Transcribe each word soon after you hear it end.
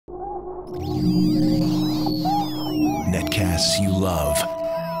Netcasts you love.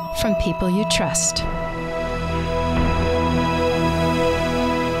 From people you trust.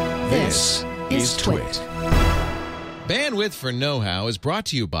 This is Twit. Bandwidth for Know-How is brought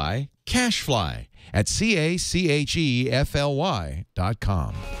to you by CashFly at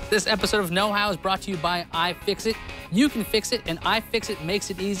CACHEFLY.com. This episode of Know-How is brought to you by iFixit. You can fix it, and iFixit makes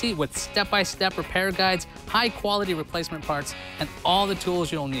it easy with step-by-step repair guides, high-quality replacement parts, and all the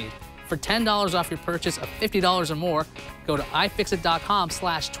tools you'll need. For $10 off your purchase of $50 or more, go to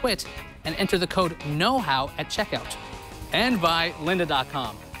ifixit.com/twit and enter the code KNOWHOW at checkout. And by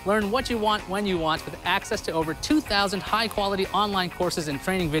lynda.com. Learn what you want when you want with access to over 2,000 high-quality online courses and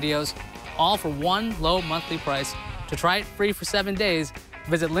training videos, all for one low monthly price. To try it free for 7 days,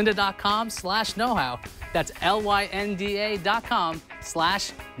 visit lynda.com/knowhow. That's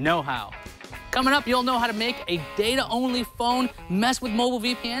LYNDA.com/knowhow. Coming up, you'll know how to make a data-only phone, mess with mobile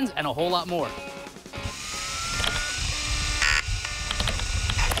VPNs, and a whole lot more.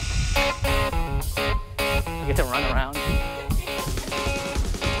 You get to run around.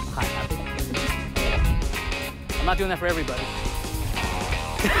 Hi, happy. I'm not doing that for everybody.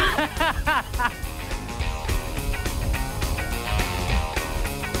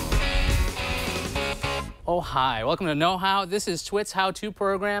 Oh, hi. Welcome to Know How. This is Twit's how-to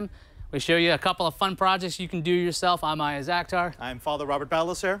program. We show you a couple of fun projects you can do yourself. I'm Iyaz. I'm Father Robert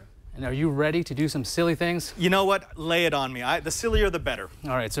Ballas. And are you ready to do some silly things? You know what? Lay it on me. The sillier, the better.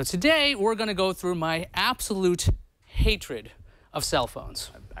 All right, so today we're going to go through my absolute hatred of cell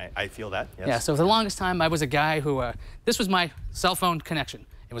phones. I feel that, yes. Yeah, so for the longest time, I was a guy who, this was my cell phone connection.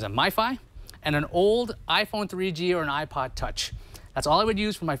 It was a MiFi and an old iPhone 3G or an iPod Touch. That's all I would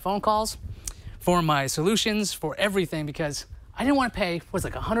use for my phone calls, for my solutions, for everything, because I didn't want to pay, what's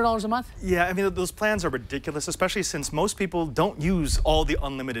it, like $100 a month? Yeah, I mean, those plans are ridiculous, especially since most people don't use all the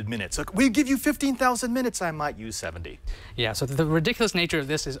unlimited minutes. Like, we give you 15,000 minutes, I might use 70. Yeah, so the ridiculous nature of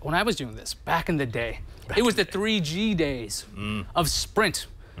this is, when I was doing this, back in the day, it was the 3G days of Sprint.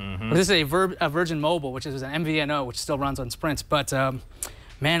 This is a Virgin Mobile, which is an MVNO, which still runs on Sprint, but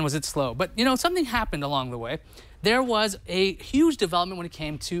man, was it slow. But, you know, something happened along the way. There was a huge development when it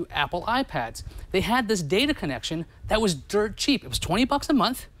came to Apple iPads. They had this data connection that was dirt cheap. It was 20 bucks a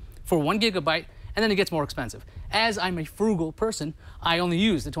month for 1 gigabyte, and then it gets more expensive. As I'm a frugal person, I only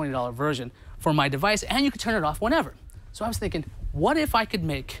use the $20 version for my device, and you could turn it off whenever. So I was thinking, what if I could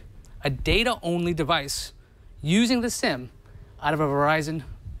make a data-only device using the SIM out of a Verizon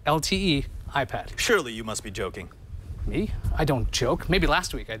LTE iPad? Surely you must be joking. Me? I don't joke. Maybe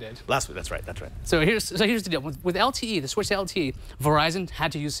last week I did. Last week, that's right, that's right. So here's the deal. With LTE, the switch to LTE, Verizon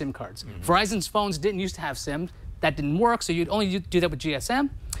had to use SIM cards. Verizon's phones didn't used to have SIM. That didn't work, so you'd only do that with GSM.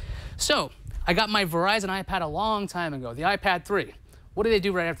 So I got my Verizon iPad a long time ago, the iPad 3. What did they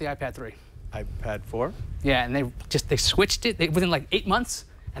do right after the iPad 3? iPad 4? Yeah, and they switched it within like 8 months,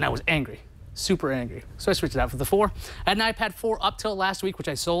 and I was angry, super angry. So I switched it out for the 4. I had an iPad 4 up till last week, which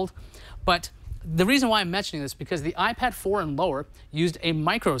I sold, but the reason why I'm mentioning this is because the iPad 4 and lower used a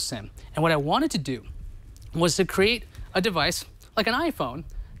micro SIM. And what I wanted to do was to create a device like an iPhone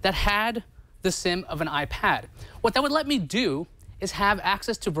that had the SIM of an iPad. What that would let me do is have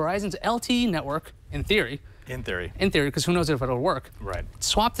access to Verizon's LTE network, in theory. In theory. In theory, because who knows if it'll work. Right.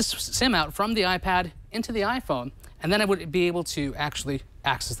 Swap the SIM out from the iPad into the iPhone, and then I would be able to actually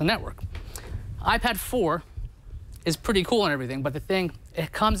access the network. iPad 4 is pretty cool and everything, but the thing,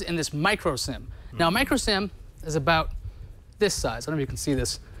 it comes in this micro SIM. Now, a micro SIM is about this size. I don't know if you can see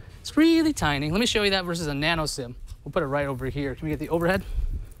this. It's really tiny. Let me show you that versus a nano SIM. We'll put it right over here. Can we get the overhead?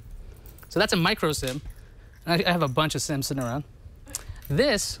 So that's a micro SIM. And I have a bunch of SIMs sitting around.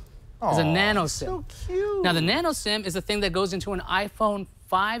 This is a nano SIM. So cute. Now, the nano SIM is the thing that goes into an iPhone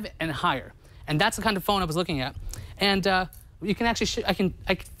 5 and higher. And that's the kind of phone I was looking at. And you can actually, I can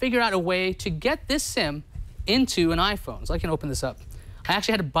figure out a way to get this SIM into an iPhone. So I can open this up. I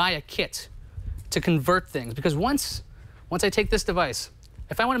actually had to buy a kit to convert things, because once I take this device,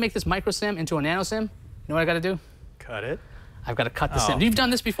 if I want to make this micro SIM into a nano SIM, you know what I got to do? Cut it. I've got to cut the SIM. You've done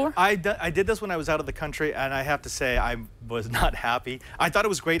this before? I did this when I was out of the country, and I have to say I was not happy. I thought it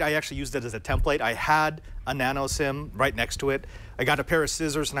was great. I actually used it as a template. I had a nano SIM right next to it. I got a pair of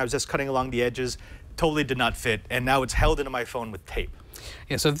scissors, and I was just cutting along the edges. Totally did not fit, and now it's held into my phone with tape.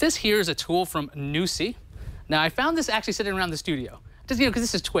 Yeah, so this here is a tool from Nusi. Now, I found this actually sitting around the studio. Just, you know, because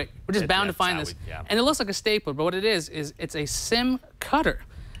this is Twit. We're just bound to find this. And it looks like a stapler, but what it is it's a SIM cutter.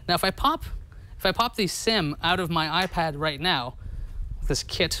 Now, if I pop the SIM out of my iPad right now, this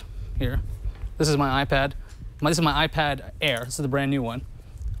kit here, this is my iPad. This is my iPad Air. This is the brand new one.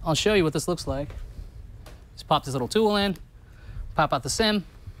 I'll show you what this looks like. Just pop this little tool in, pop out the SIM,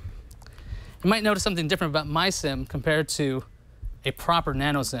 You might notice something different about my SIM compared to a proper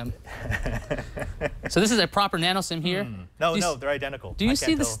nano SIM. So this is a proper nano SIM here. No, they're identical. Do you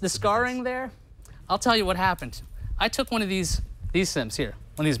see the scarring there? I'll tell you what happened. I took one of these SIMs here,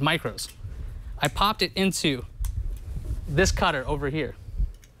 one of these micros. I popped it into this cutter over here.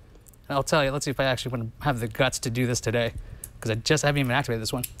 And I'll tell you, let's see if I actually want to have the guts to do this today, because I haven't even activated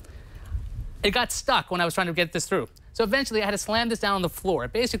this one. It got stuck when I was trying to get this through. So eventually I had to slam this down on the floor. I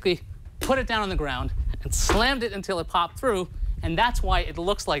basically put it down on the ground and slammed it until it popped through, and that's why it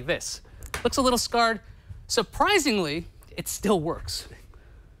looks like this. Looks a little scarred. Surprisingly, it still works.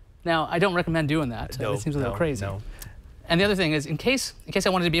 Now, I don't recommend doing that. No, it seems a little crazy. No. And the other thing is, in case I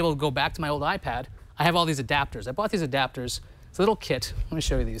wanted to be able to go back to my old iPad, I have all these adapters. I bought these adapters. It's a little kit. Let me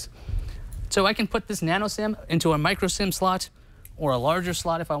show you these. So I can put this nano SIM into a micro SIM slot or a larger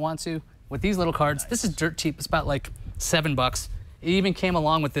slot if I want to with these little cards. Nice. This is dirt cheap. It's about like $7. It even came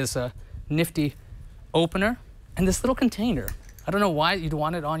along with this nifty opener and this little container. I don't know why you'd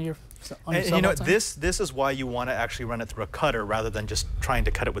want it on your and you know, this is why you want to actually run it through a cutter rather than just trying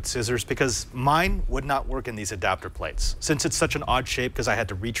to cut it with scissors, because mine would not work in these adapter plates. Since it's such an odd shape, because I had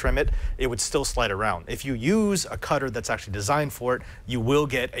to retrim it, it would still slide around. If you use a cutter that's actually designed for it, you will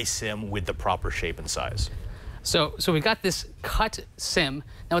get a SIM with the proper shape and size. So we got this cut SIM.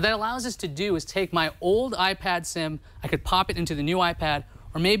 Now what that allows us to do is take my old iPad SIM, I could pop it into the new iPad,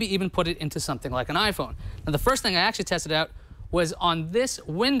 or maybe even put it into something like an iPhone. Now the first thing I actually tested out was on this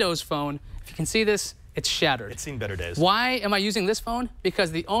Windows phone. If you can see this, it's shattered. It's seen better days. Why am I using this phone?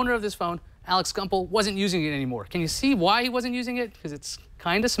 Because the owner of this phone, Alex Gumpel, wasn't using it anymore. Can you see why he wasn't using it? Because it's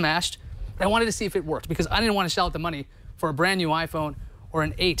kind of smashed. But I wanted to see if it worked, because I didn't want to shell out the money for a brand new iPhone or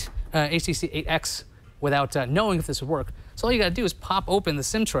an HTC 8X without knowing if this would work. So all you got to do is pop open the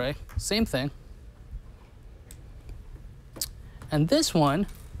SIM tray, same thing. And this one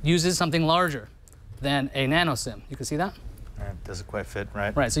uses something larger than a nano SIM. You can see that? It doesn't quite fit,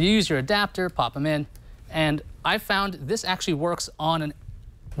 right? Right, so you use your adapter, pop them in, and I found this actually works on a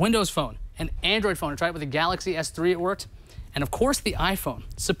Windows phone, an Android phone. I tried it with the Galaxy S3, it worked, and of course the iPhone.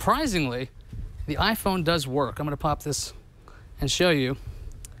 Surprisingly, the iPhone does work. I'm gonna pop this and show you.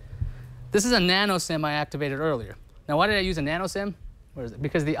 This is a nano SIM I activated earlier. Now, why did I use a nano SIM? Where is it?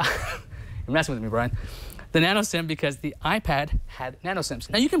 Because you're messing with me, Brian. The nano SIM because the iPad had nano SIMs.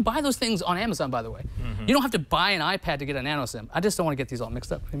 Now you can buy those things on Amazon, by the way. You don't have to buy an iPad to get a nano SIM. I just don't want to get these all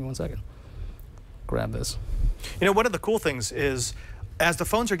mixed up. Give me 1 second. Grab this. You know, one of the cool things is, as the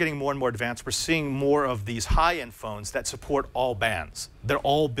phones are getting more and more advanced, we're seeing more of these high-end phones that support all bands. They're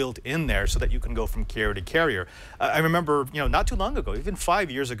all built in there so that you can go from carrier to carrier. I remember, you know, not too long ago, even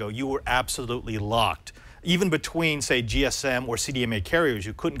 5 years ago, you were absolutely locked. Even between, say, GSM or CDMA carriers,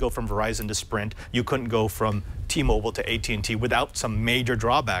 you couldn't go from Verizon to Sprint. You couldn't go from T-Mobile to AT&T without some major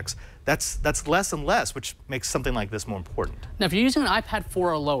drawbacks. That's less and less, which makes something like this more important. Now, if you're using an iPad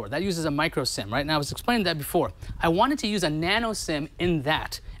 4 or lower, that uses a micro SIM, right? Now, I was explaining that before. I wanted to use a nano SIM in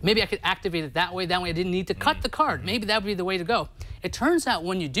that. Maybe I could activate it that way. That way I didn't need to cut the card. Maybe that would be the way to go. It turns out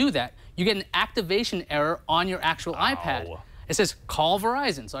when you do that, you get an activation error on your actual iPad. It says, call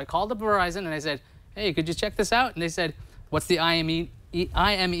Verizon. So I called up Verizon and I said, hey, could you check this out? And they said, what's the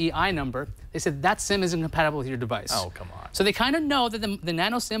IMEI number? They said, that SIM isn't compatible with your device. Oh, come on. So they kind of know that the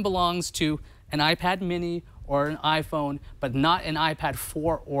nano SIM belongs to an iPad mini or an iPhone, but not an iPad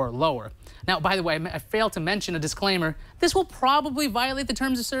 4 or lower. Now, by the way, I failed to mention a disclaimer. This will probably violate the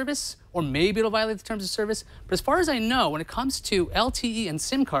terms of service, or maybe it'll violate the terms of service. But as far as I know, when it comes to LTE and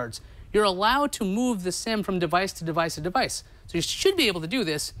SIM cards, you're allowed to move the SIM from device to device to device. So you should be able to do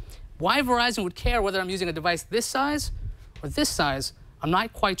this. Why Verizon would care whether I'm using a device this size or this size, I'm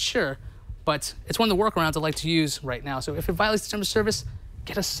not quite sure, but it's one of the workarounds I like to use right now. So if it violates the terms of service,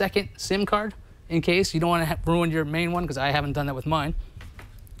 get a second SIM card in case you don't want to ruin your main one, because I haven't done that with mine.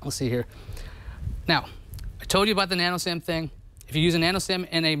 Let's see here. Now, I told you about the nano SIM thing. If you use a nano SIM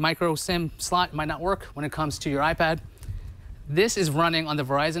in a micro SIM slot, it might not work when it comes to your iPad. This is running on the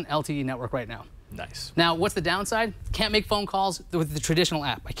Verizon LTE network right now. Nice. Now, what's the downside? Can't make phone calls with the traditional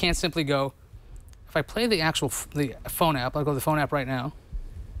app. I can't simply go, if I play the actual the phone app, I'll go to the phone app right now.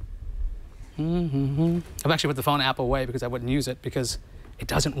 I've actually put the phone app away because I wouldn't use it because it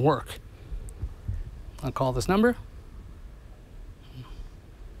doesn't work. I'll call this number.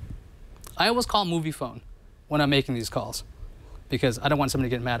 I always call movie phone when I'm making these calls because I don't want somebody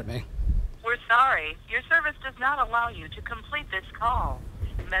to get mad at me. We're sorry. Your service does not allow you to complete this call.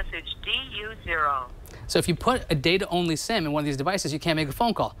 Message DU0. So if you put a data-only SIM in one of these devices, you can't make a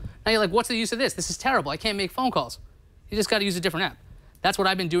phone call. Now you're like, what's the use of this? This is terrible. I can't make phone calls. You just got to use a different app. That's what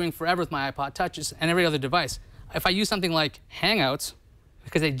I've been doing forever with my iPod Touches and every other device. If I use something like Hangouts,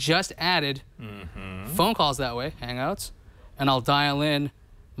 because they just added phone calls that way, Hangouts, and I'll dial in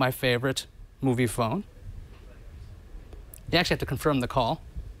my favorite movie phone. You actually have to confirm the call,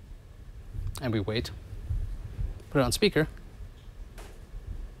 and we wait. Put it on speaker.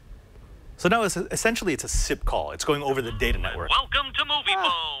 So now essentially it's a SIP call. It's going over the data network. Welcome to Movie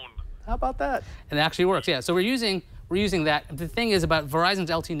Phone. How about that? And it actually works, yeah. So we're using that. The thing is about Verizon's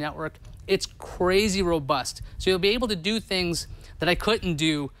LTE network, it's crazy robust. So you'll be able to do things that I couldn't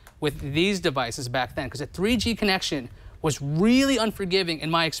do with these devices back then, because a 3G connection was really unforgiving in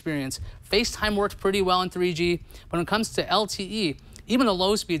my experience. FaceTime worked pretty well in 3G. But when it comes to LTE, even the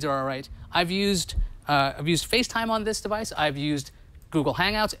low speeds are all right. I've used FaceTime on this device. I've used Google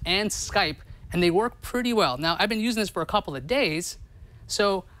Hangouts and Skype, and they work pretty well. Now, I've been using this for a couple of days,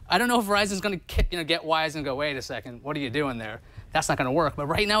 so I don't know if Verizon's going to get wise and go, wait a second, what are you doing there? That's not going to work. But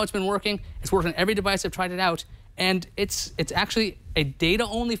right now, it's been working. It's worked on every device I've tried it out, and it's actually a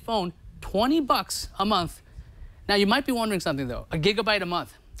data-only phone, $20 a month. Now, you might be wondering something, though. A gigabyte a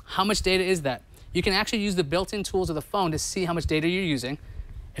month, how much data is that? You can actually use the built-in tools of the phone to see how much data you're using.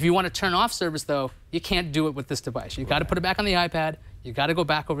 If you want to turn off service, though, you can't do it with this device. You've got to put it back on the iPad. You've got to go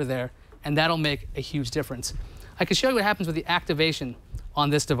back over there, and that'll make a huge difference. I can show you what happens with the activation on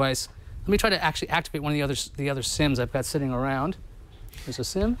this device. Let me try to actually activate one of the other SIMs I've got sitting around. There's a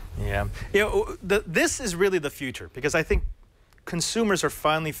SIM. Yeah. This is really the future, because I think consumers are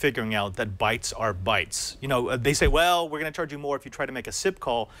finally figuring out that bytes are bytes. They say, well, we're going to charge you more if you try to make a SIP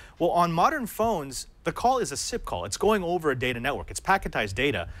call. Well, on modern phones, the call is a SIP call. It's going over a data network. It's packetized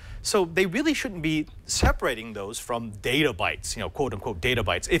data. So they really shouldn't be separating those from data bytes, quote unquote data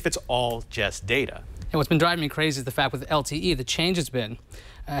bytes, if it's all just data. And what's been driving me crazy is the fact with LTE, the change has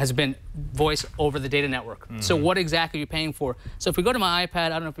been voice over the data network. So what exactly are you paying for? So if we go to my iPad, I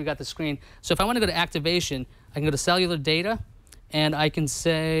don't know if we got the screen. So if I want to go to activation, I can go to cellular data, and I can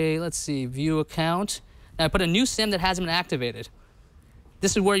say, let's see, view account. Now I put a new SIM that hasn't been activated.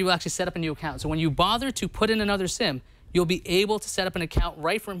 This is where you will actually set up a new account. So when you bother to put in another SIM, you'll be able to set up an account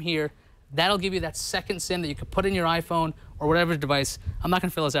right from here. That'll give you that second SIM that you could put in your iPhone or whatever device. I'm not going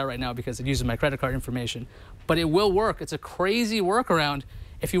to fill this out right now because it uses my credit card information. But it will work. It's a crazy workaround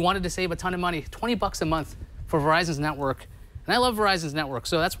if you wanted to save a ton of money, $20 a month for Verizon's network. And I love Verizon's network,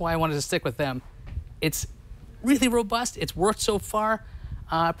 so that's why I wanted to stick with them. It's really robust. It's worked so far.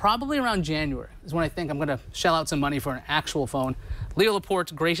 Probably around January is when I think I'm going to shell out some money for an actual phone. Leo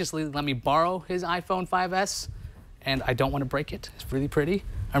Laporte graciously let me borrow his iPhone 5S, and I don't want to break it. It's really pretty.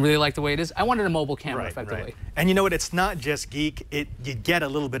 I really like the way it is. I wanted a mobile camera, effectively. Right. And you know what? It's not just geek. You get a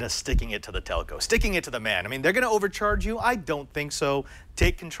little bit of sticking it to the telco, sticking it to the man. I mean, they're going to overcharge you? I don't think so.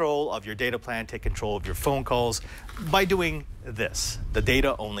 Take control of your data plan. Take control of your phone calls by doing this, the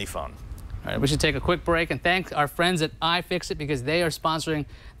data-only phone. All right, we should take a quick break and thank our friends at iFixit because they are sponsoring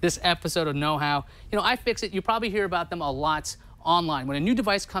this episode of Know How. iFixit, you probably hear about them a lot online. When a new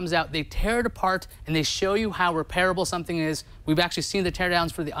device comes out, they tear it apart and they show you how repairable something is. We've actually seen the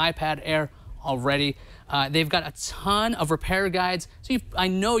teardowns for the iPad Air already. They've got a ton of repair guides. So I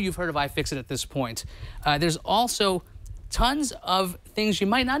know you've heard of iFixit at this point. There's also tons of things you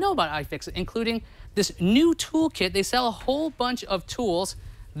might not know about iFixit, including this new toolkit. They sell a whole bunch of tools.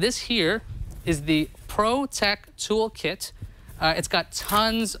 This here is the Pro Tech Toolkit. It's got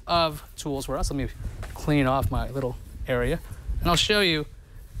tons of tools for us. Let me clean off my little area, and I'll show you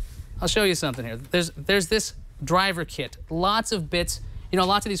something here. There's this driver kit, lots of bits.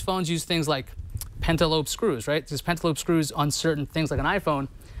 Lots of these phones use things like pentalobe screws, right? There's pentalobe screws on certain things like an iPhone.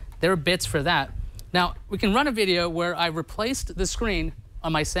 There are bits for that. Now, we can run a video where I replaced the screen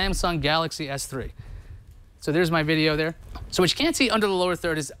on my Samsung Galaxy S3. So there's my video there. So what you can't see under the lower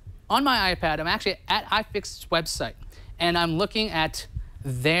third is on my iPad, I'm actually at iFixit's website, and I'm looking at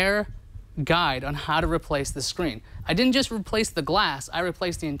their guide on how to replace the screen. I didn't just replace the glass, I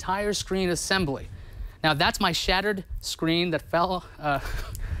replaced the entire screen assembly. Now that's my shattered screen that fell,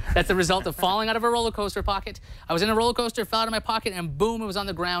 that's the result of falling out of a roller coaster pocket. I was in a roller coaster, fell out of my pocket, and boom, it was on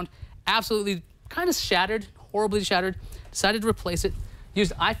the ground. Absolutely kind of shattered, horribly shattered. Decided to replace it.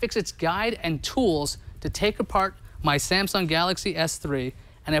 Used iFixit's guide and tools to take apart my Samsung Galaxy S3,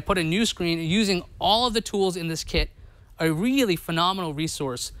 and I put a new screen using all of the tools in this kit. A really phenomenal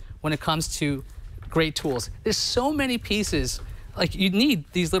resource when it comes to great tools. There's so many pieces. Like, you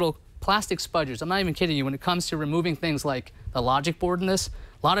need these little plastic spudgers. I'm not even kidding you. When it comes to removing things like the logic board in this,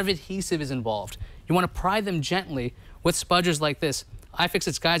 a lot of adhesive is involved. You want to pry them gently with spudgers like this.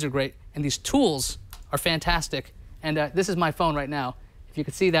 iFixit's guides are great, and these tools are fantastic. And this is my phone right now. If you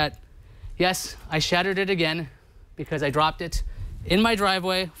could see that, yes, I shattered it again because I dropped it in my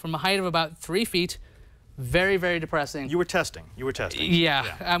driveway from a height of about 3 feet. Very, very depressing. You were testing. You were testing. Yeah.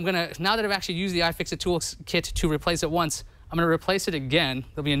 I'm going to, now that I've actually used the iFixit toolkit to replace it once, I'm going to replace it again.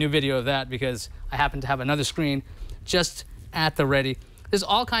 There'll be a new video of that because I happen to have another screen just at the ready. There's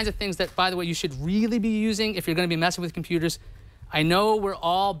all kinds of things that, by the way, you should really be using if you're going to be messing with computers. I know we're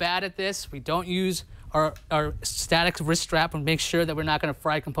all bad at this. We don't use our static wrist strap and make sure that we're not going to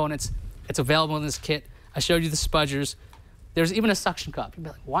fry components. It's available in this kit. I showed you the spudgers. There's even a suction cup. You'd be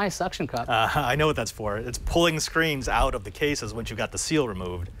like, why a suction cup? I know what that's for. It's pulling screens out of the cases once you got the seal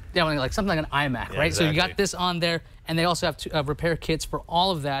removed. Yeah, like something like an iMac, Yeah, right? exactly. So you got this on there, and they also have repair kits for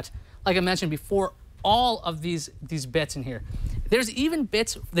all of that. Like I mentioned before, all of these bits in here. There's even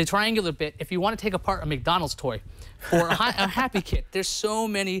bits, the triangular bit, if you want to take apart a McDonald's toy or a Happy Kit. There's so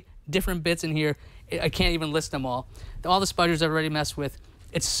many different bits in here. I can't even list them all. All the spudgers I've already messed with.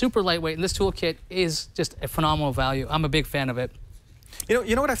 It's super lightweight, and this toolkit is just a phenomenal value. I'm a big fan of it.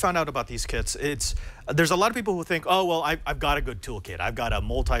 You know what I found out about these kits? There's a lot of people who think, oh, well, I've got a good toolkit. I've got a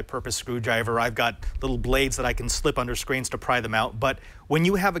multi-purpose screwdriver. I've got little blades that I can slip under screens to pry them out. But when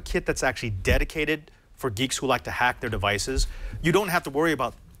you have a kit that's actually dedicated for geeks who like to hack their devices, you don't have to worry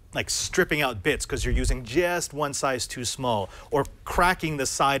about like stripping out bits because you're using just one size too small, or cracking the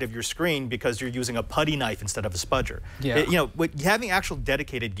side of your screen because you're using a putty knife instead of a spudger. Yeah. Having actual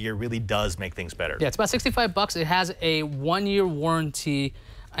dedicated gear really does make things better. Yeah, it's about 65 bucks. It has a 1-year warranty,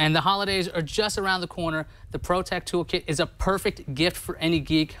 and the holidays are just around the corner. The ProTech Toolkit is a perfect gift for any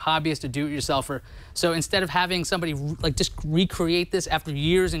geek, hobbyist, or do-it-yourselfer. So instead of having somebody like just recreate this after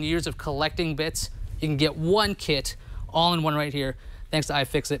years and years of collecting bits, you can get one kit all in one right here, thanks to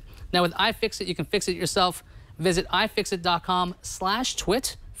iFixit. Now with iFixit, you can fix it yourself. Visit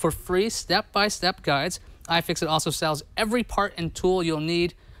ifixit.com/twit for free step-by-step guides. iFixit also sells every part and tool you'll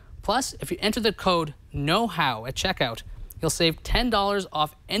need. Plus, if you enter the code KNOWHOW at checkout, you'll save $10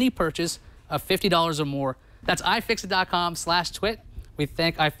 off any purchase of $50 or more. That's ifixit.com/twit. We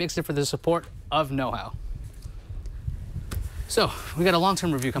thank iFixit for the support of KnowHow. So, we got a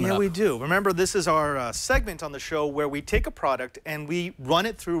long-term review coming up. Yeah, we do. Remember, this is our segment on the show where we take a product and we run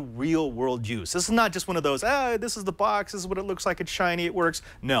it through real-world use. This is not just one of those, this is the box, this is what it looks like, it's shiny, it works.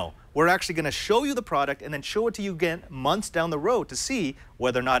 No, we're actually going to show you the product and then show it to you again months down the road to see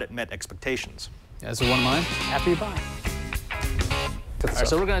whether or not it met expectations. Yeah, so one of mine, after you buy. All right,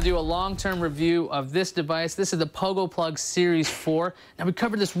 so we're going to do a long-term review of this device. This is the Pogo Plug Series 4. Now, we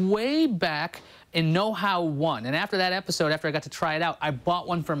covered this way back in Know How 1. And after that episode, after I got to try it out, I bought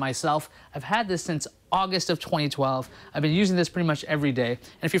one for myself. I've had this since August of 2012. I've been using this pretty much every day.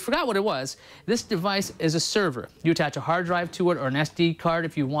 And if you forgot what it was, this device is a server. You attach a hard drive to it or an SD card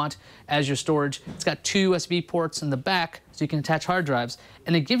if you want as your storage. It's got 2 USB ports in the back so you can attach hard drives.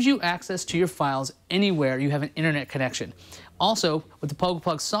 And it gives you access to your files anywhere you have an internet connection. Also, with the Pogo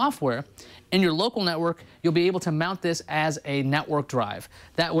Plug software, in your local network, you'll be able to mount this as a network drive.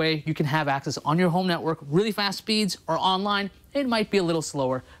 That way, you can have access on your home network, really fast speeds, or online. It might be a little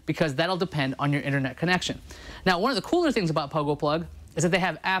slower because that'll depend on your internet connection. Now, one of the cooler things about Pogo Plug is that they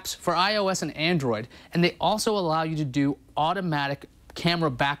have apps for iOS and Android, and they also allow you to do automatic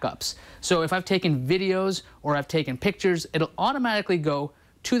camera backups. So if I've taken videos or I've taken pictures, it'll automatically go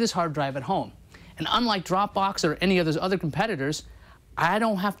to this hard drive at home. And unlike Dropbox or any of those other competitors, I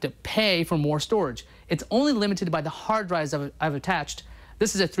don't have to pay for more storage. It's only limited by the hard drives I've attached.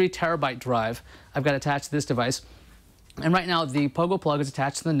 This is a 3 terabyte drive I've got attached to this device. And right now, the Pogo Plug is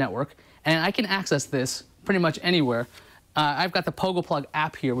attached to the network, and I can access this pretty much anywhere. I've got the Pogo Plug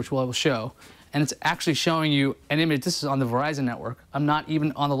app here, which I will show, and it's actually showing you an image. This is on the Verizon network. I'm not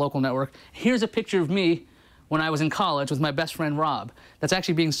even on the local network. Here's a picture of me when I was in college with my best friend Rob. That's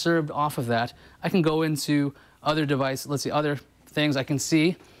actually being served off of that. I can go into other devices, let's see, other things I can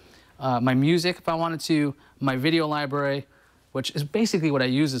see. My music, if I wanted to, my video library, which is basically what I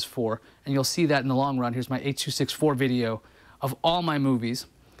use this for, and you'll see that in the long run. Here's my H.264 video of all my movies.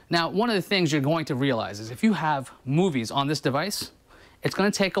 Now, one of the things you're going to realize is if you have movies on this device, it's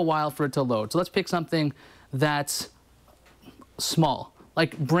going to take a while for it to load. So let's pick something that's small,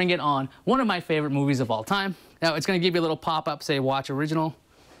 like Bring It On, one of my favorite movies of all time. Now, it's going to give you a little pop-up, say, watch original.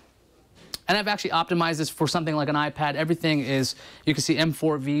 And I've actually optimized this for something like an iPad. Everything is, you can see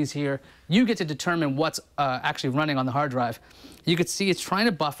M4Vs here. You get to determine what's actually running on the hard drive. You can see it's trying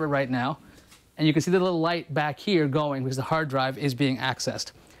to buffer right now. And you can see the little light back here going because the hard drive is being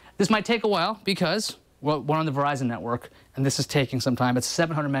accessed. This might take a while because we're on the Verizon network, and this is taking some time. It's a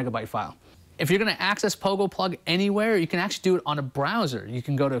 700 megabyte file. If you're going to access Pogo Plug anywhere, you can actually do it on a browser. You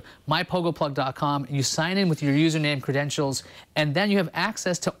can go to mypogoplug.com, you sign in with your username credentials, and then you have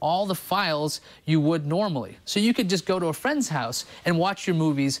access to all the files you would normally. So you could just go to a friend's house and watch your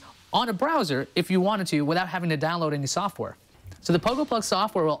movies on a browser if you wanted to without having to download any software. So the PogoPlug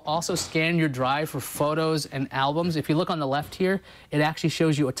software will also scan your drive for photos and albums. If you look on the left here, it actually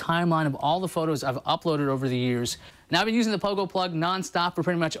shows you a timeline of all the photos I've uploaded over the years. Now, I've been using the PogoPlug nonstop for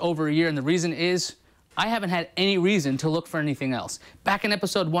pretty much over a year, and the reason is I haven't had any reason to look for anything else. Back in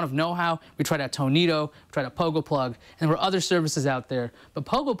episode 1 of Know How, we tried out Tonito, we tried out PogoPlug, and there were other services out there. But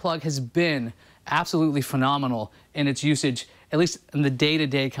PogoPlug has been absolutely phenomenal in its usage, at least in the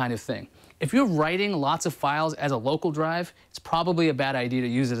day-to-day kind of thing. If you're writing lots of files as a local drive, it's probably a bad idea to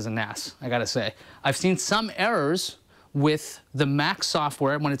use it as a NAS, I gotta say. I've seen some errors with the Mac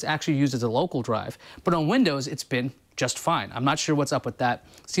software when it's actually used as a local drive, but on Windows, it's been just fine. I'm not sure what's up with that.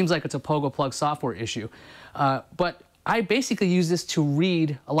 Seems like it's a PogoPlug software issue. But I basically use this to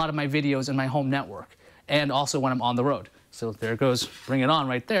read a lot of my videos in my home network, and also when I'm on the road. So there goes, bring it on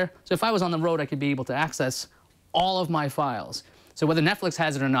right there. So if I was on the road, I could be able to access all of my files. So whether Netflix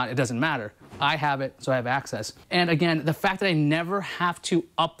has it or not, it doesn't matter. I have it, so I have access. And again, the fact that I never have to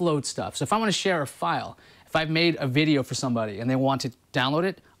upload stuff. So if I want to share a file, if I've made a video for somebody and they want to download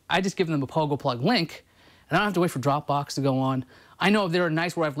it, I just give them a PogoPlug link, and I don't have to wait for Dropbox to go on. I know there are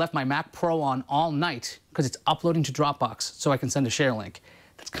nights where I've left my Mac Pro on all night because it's uploading to Dropbox so I can send a share link.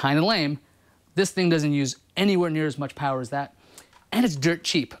 That's kind of lame. This thing doesn't use anywhere near as much power as that, and it's dirt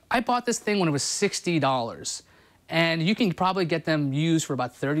cheap. I bought this thing when it was $60. And you can probably get them used for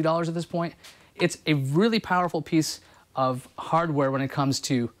about $30 at this point. It's a really powerful piece of hardware when it comes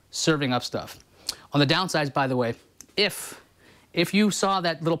to serving up stuff. On the downsides, by the way, if you saw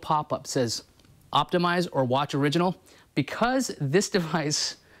that little pop-up says optimize or watch original, because this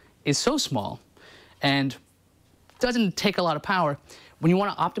device is so small and doesn't take a lot of power, when you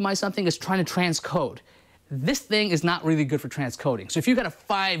want to optimize something, it's trying to transcode. This thing is not really good for transcoding. So if you've got a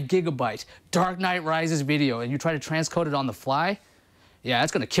 5 GB Dark Knight Rises video and you try to transcode it on the fly, yeah,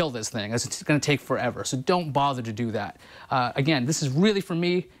 it's going to kill this thing. It's going to take forever. So don't bother to do that. Again, this is really, for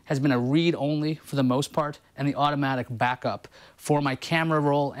me, has been a read-only for the most part, and the automatic backup for my camera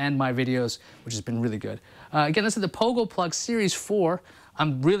roll and my videos, which has been really good. Again, this is the PogoPlug Series 4.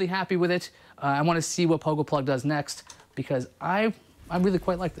 I'm really happy with it. I want to see what PogoPlug does next because I really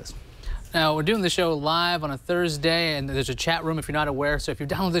quite like this. Now, we're doing the show live on a Thursday, and there's a chat room if you're not aware. So if you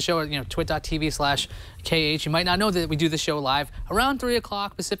download the show at twit.tv/KH, you might not know that we do the show live around 3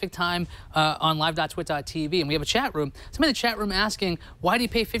 o'clock Pacific time on live.twit.tv. And we have a chat room. Somebody in the chat room asking, why do you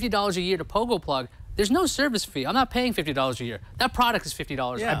pay $50 a year to PogoPlug? There's no service fee. I'm not paying $50 a year. That product is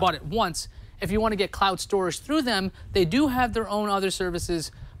 $50. Yeah. I bought it once. If you want to get cloud storage through them, they do have their own other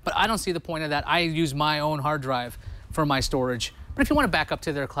services, but I don't see the point of that. I use my own hard drive for my storage. But if you want to back up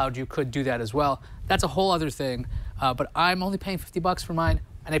to their cloud, you could do that as well. That's a whole other thing. But I'm only paying $50 for mine,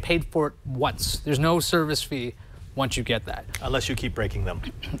 and I paid for it once. There's no service fee once you get that. Unless you keep breaking them.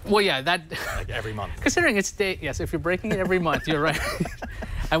 Well, yeah, that... Like every month. Considering it's yes, if you're breaking it every month, you're right.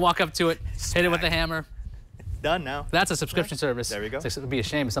 I walk up to it, hit it with a hammer. Done now. That's a subscription service. There we go. It would be a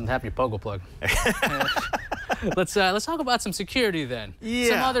shame if something happened to your PogoPlug. Let's talk about some security then. Yeah.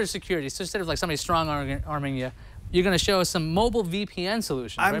 Some other security. So instead of like somebody strong-arming you, you're going to show us some mobile VPN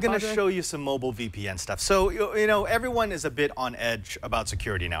solutions, I'm right, going to Padre? show you some mobile VPN stuff. So, you know, everyone is a bit on edge about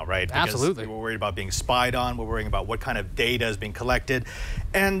security now, right? Because Absolutely. we're worried about being spied on. We're worrying about what kind of data is being collected.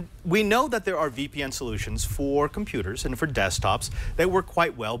 And we know that there are VPN solutions for computers and for desktops that work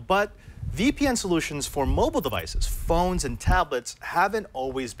quite well, but VPN solutions for mobile devices, phones and tablets, haven't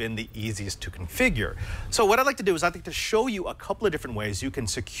always been the easiest to configure. So what I'd like to do is I'd like to show you a couple of different ways you can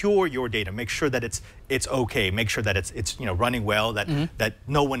secure your data, make sure that it's okay, make sure that it's running well, that that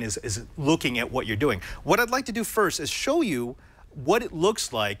no one is looking at what you're doing. What I'd like to do first is show you what it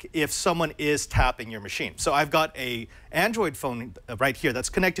looks like if someone is tapping your machine. So I've got a Android phone right here that's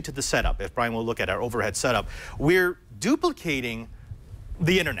connected to the setup. If Brian will look at our overhead setup, we're duplicating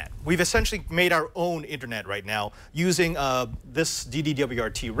the internet. We've essentially made our own internet right now using this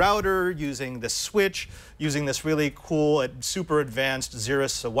DDWRT router, using this switch, using this really cool, super advanced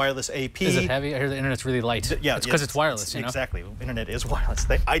Xeris wireless AP. Is it heavy? I hear the internet's really light. Yeah, it's because it's wireless, you know? Exactly. Internet is wireless.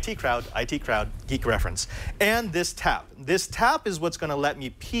 IT crowd, geek reference. And this tap. This tap is what's going to let me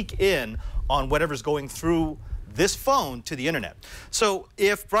peek in on whatever's going through this phone to the internet. So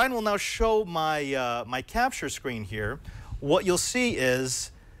if Brian will now show my my capture screen here, what you'll see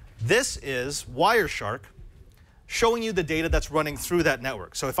is this is Wireshark showing you the data that's running through that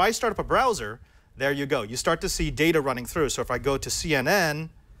network. So if I start up a browser, there you go. You start to see data running through. So if I go to CNN,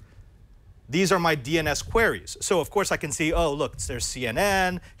 these are my DNS queries. So of course I can see, oh, look, there's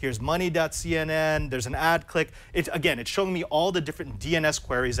CNN, here's money.cnn, there's an ad click. Again, it's showing me all the different DNS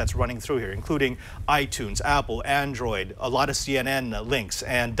queries that's running through here, including iTunes, Apple, Android, a lot of CNN links,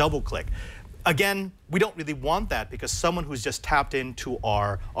 and DoubleClick. Again, we don't really want that because someone who's just tapped into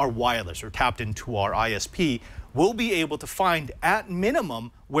our wireless or tapped into our ISP will be able to find, at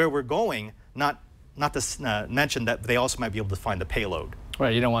minimum, where we're going, not to mention that they also might be able to find the payload.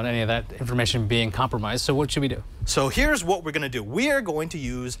 Right, you don't want any of that information being compromised. So what should we do? So here's what we're going to do. We are going to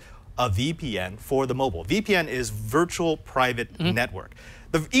use a VPN for the mobile. VPN is virtual private network.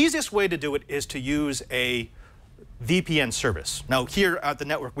 The easiest way to do it is to use a VPN service. Now here at the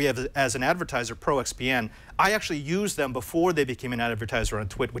network we have as an advertiser ProXPN. I actually used them before they became an advertiser on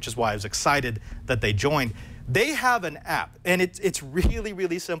Twit, which is why I was excited that they joined. They have an app and it's really,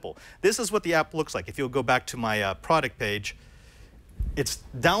 really simple. This is what the app looks like. If you'll go back to my product page, it's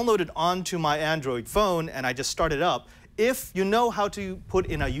downloaded onto my Android phone and I just start it up. If you know how to put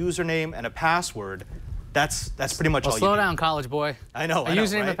in a username and a password, that's pretty much all you need. Slow down, college boy. I know, a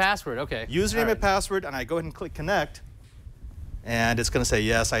username and password, okay. Username and password, and I go ahead and click connect. And it's going to say,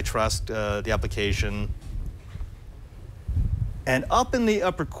 yes, I trust the application. And up in the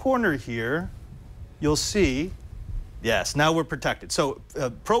upper corner here, you'll see, yes, now we're protected. So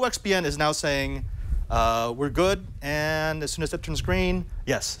ProXPN is now saying, we're good, and as soon as that turns green,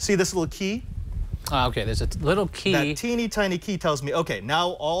 yes. See this little key? Okay, there's a little key. That teeny tiny key tells me, okay,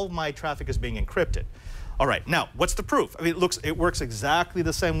 now all my traffic is being encrypted. All right, now what's the proof? I mean, it works exactly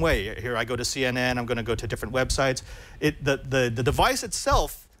the same way. Here I go to CNN, I'm going to go to different websites. The device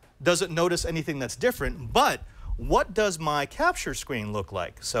itself doesn't notice anything that's different, but what does my capture screen look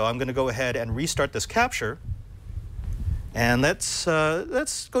like? So I'm going to go ahead and restart this capture, and let's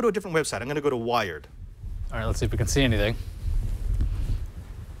go to a different website. I'm going to go to Wired. All right, let's see if we can see anything.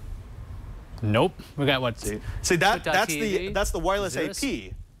 Nope. We got what? See that's the wireless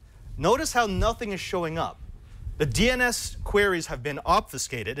AP. Notice how nothing is showing up. The DNS queries have been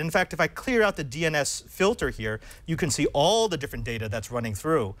obfuscated. In fact, if I clear out the DNS filter here, you can see all the different data that's running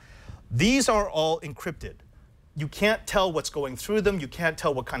through. These are all encrypted. You can't tell what's going through them. You can't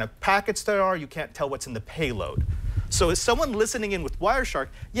tell what kind of packets there are. You can't tell what's in the payload. So is someone listening in with Wireshark,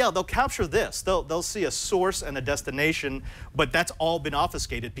 yeah, they'll capture this. They'll see a source and a destination, but that's all been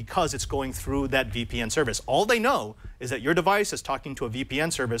obfuscated because it's going through that VPN service. All they know is that your device is talking to a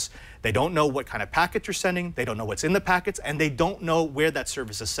VPN service. They don't know what kind of packets you're sending. They don't know what's in the packets, and they don't know where that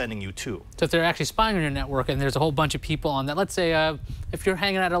service is sending you to. So if they're actually spying on your network and there's a whole bunch of people on that, let's say if you're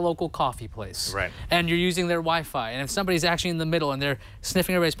hanging at a local coffee place and you're using their Wi-Fi, and if somebody's actually in the middle and they're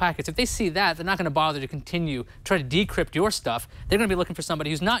sniffing everybody's packets, if they see that, they're not going to bother to continue try to decrypt your stuff. They're going to be looking for somebody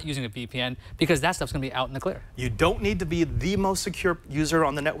who's not using a VPN because that stuff's going to be out in the clear. You don't need to be the most secure user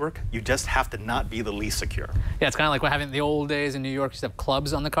on the network. You just have to not be the least secure. Yeah, it's kind of like what happened in the old days in New York. You used to have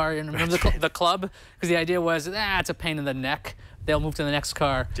clubs on the car. You remember the club? Because the idea was, it's a pain in the neck. They'll move to the next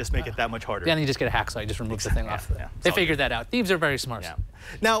car. Just make it that much harder. Then you just get a hacksaw. You just remove the thing off. Yeah. They figured that out. Thieves are very smart. Yeah.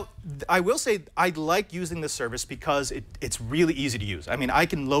 Now, I will say I like using this service because it's really easy to use. I mean, I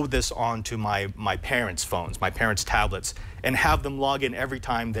can load this onto my parents' phones, my parents' tablets, and have them log in every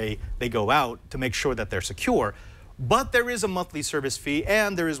time they go out to make sure that they're secure. But there is a monthly service fee,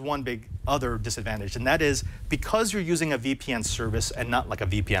 and there is one big other disadvantage, and that is because you're using a VPN service and not like a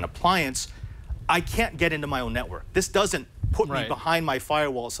VPN appliance, I can't get into my own network. This doesn't put me behind my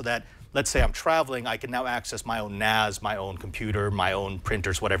firewall so that, let's say I'm traveling, I can now access my own NAS, my own computer, my own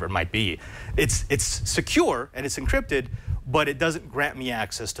printers, whatever it might be. It's secure and it's encrypted, but it doesn't grant me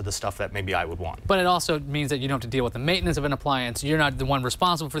access to the stuff that maybe I would want. But it also means that you don't have to deal with the maintenance of an appliance. You're not the one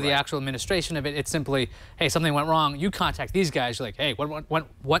responsible for the actual administration of it. It's simply, hey, something went wrong. You contact these guys. You're like, hey, what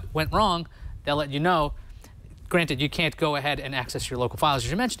went wrong? They'll let you know. Granted, you can't go ahead and access your local files as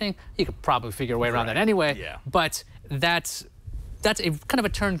you're mentioning. You could probably figure a way around that anyway. Yeah. But that's a kind of a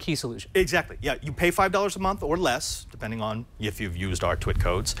turnkey solution. Exactly. Yeah, you pay $5 a month or less, depending on if you've used our Twit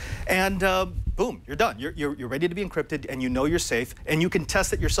codes, and boom, you're done. You're ready to be encrypted, and you know you're safe, and you can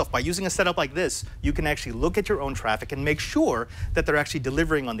test it yourself. By using a setup like this, you can actually look at your own traffic and make sure that they're actually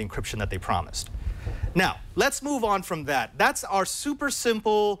delivering on the encryption that they promised. Now, let's move on from that. That's our super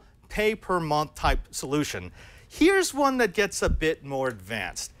simple pay per month type solution. Here's one that gets a bit more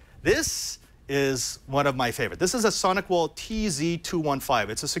advanced. This is one of my favorites. This is a SonicWall TZ215.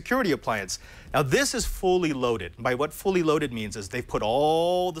 It's a security appliance. Now this is fully loaded. By what fully loaded means is they've put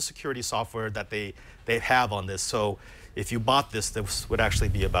all the security software that they have on this. So if you bought this, this would actually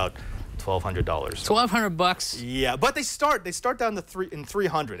be about $1,200. $1,200. Yeah, but they start down to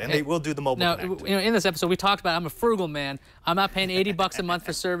 $300, and they will do the mobile Now, connect. in this episode, we talked about I'm a frugal man. I'm not paying $80 a month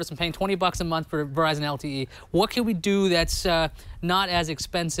for service. I'm paying $20 a month for Verizon LTE. What can we do that's not as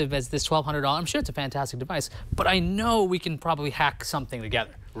expensive as this $1,200? I'm sure it's a fantastic device, but I know we can probably hack something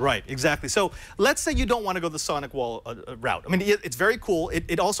together. Right, exactly. So let's say you don't want to go the Sonic Wall route. I mean, it's very cool.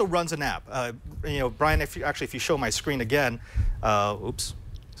 It also runs an app. Brian, if you show my screen again, oops.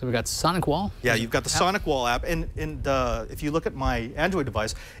 So we got Sonic Wall. Yeah, you've got the Sonic Wall app, and if you look at my Android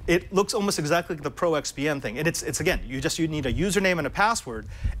device, it looks almost exactly like the Pro XPN thing. And it's again, you need a username and a password,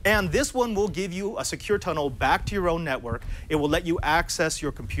 and this one will give you a secure tunnel back to your own network. It will let you access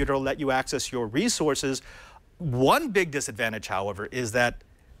your computer, let you access your resources. One big disadvantage, however, is that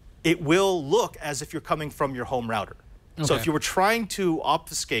it will look as if you're coming from your home router. Okay. So if you were trying to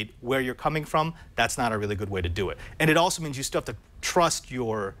obfuscate where you're coming from, that's not a really good way to do it. And it also means you still have to trust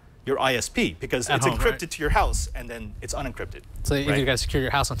your ISP because it's encrypted to your house and then it's unencrypted. So you've got to secure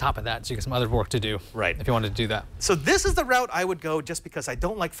your house on top of that, so you got some other work to do. Right. If you wanted to do that. So this is the route I would go just because I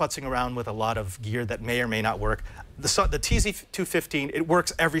don't like futzing around with a lot of gear that may or may not work. The TZ215, it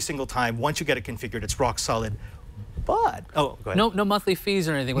works every single time. Once you get it configured, it's rock solid. But go ahead. No monthly fees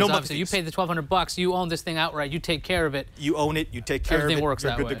or anything. No obviously monthly fees. You paid the $1,200. You own this thing outright. You take care of it. You own it. You take care of it. Everything works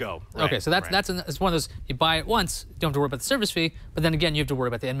You're that good way. to go. Okay, so that's one of those. You buy it once, you don't have to worry about the service fee. But then again, you have to worry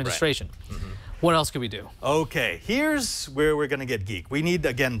about the administration. Right. Mm-hmm. What else could we do? Okay, here's where we're gonna get geek. We need,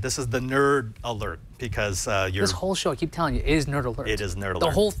 again, this is the nerd alert because This whole show, I keep telling you, is nerd alert. It is nerd alert.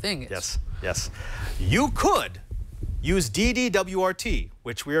 The whole thing is. Yes, yes. You could use DDWRT,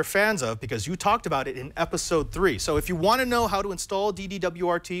 which we are fans of because you talked about it in episode 3. So if you want to know how to install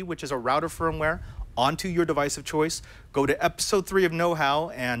DDWRT, which is a router firmware, onto your device of choice, go to episode 3 of Know How,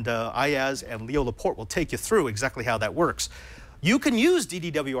 and Iyaz and Leo Laporte will take you through exactly how that works. You can use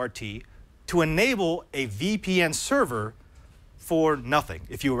DDWRT to enable a VPN server for nothing.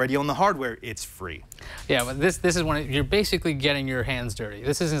 If you already own the hardware, it's free. Yeah, but this is you're basically getting your hands dirty.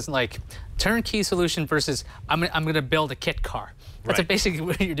 This isn't like turnkey solution versus I'm going to build a kit car. That's basically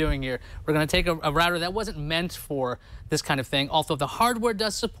what you're doing here. We're going to take a router that wasn't meant for this kind of thing. Although the hardware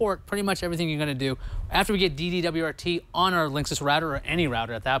does support pretty much everything you're going to do. After we get DDWRT on our Linksys router or any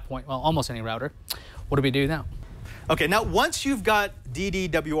router at that point, well, almost any router, what do we do now? Okay, now once you've got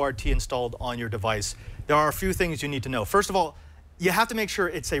DDWRT installed on your device, there are a few things you need to know. First of all, you have to make sure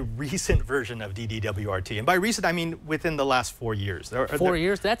it's a recent version of DDWRT. And by recent, I mean within the last 4 years. 4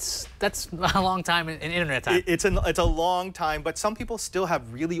 years? That's a long time in internet time. It's a long time, but some people still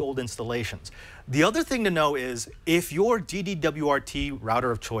have really old installations. The other thing to know is if your DDWRT router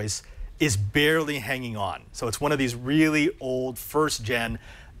of choice is barely hanging on, so it's one of these really old first gen,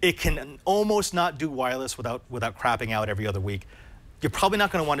 it can almost not do wireless without crapping out every other week. You're probably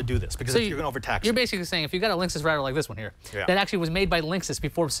not going to want to do this because you're going to overtax it. You're basically saying if you got a Linksys router like this one here, that actually was made by Linksys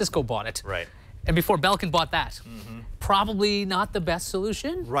before Cisco bought it, and before Belkin bought that, probably not the best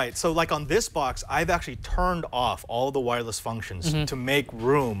solution. Right. So like on this box, I've actually turned off all the wireless functions to make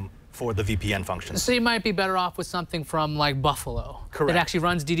room for the VPN functions. So you might be better off with something from like Buffalo. Correct. That actually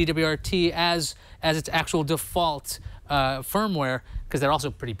runs DDWRT as its actual default firmware, because they're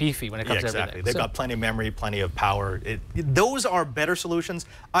also pretty beefy when it comes to everything. Exactly. They've got plenty of memory, plenty of power. Those are better solutions.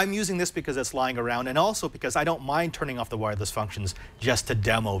 I'm using this because it's lying around, and also because I don't mind turning off the wireless functions just to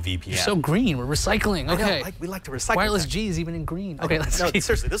demo VPN. You're so green. We're recycling. Okay. We like to recycle. Wireless G is even in green. Okay, let's no,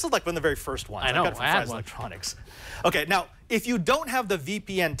 seriously, this is like one of the very first ones. I know. I got it from I had Fry's one. Electronics. Okay, now, if you don't have the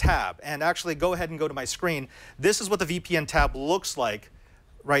VPN tab, and actually go ahead and go to my screen, this is what the VPN tab looks like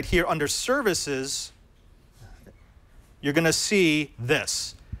right here under Services. You're going to see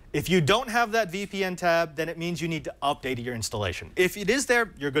this. If you don't have that VPN tab, then it means you need to update your installation. If it is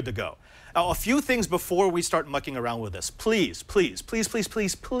there, you're good to go. Now, a few things before we start mucking around with this. Please, please, please, please,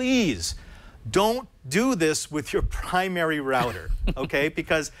 please, please, don't do this with your primary router, okay?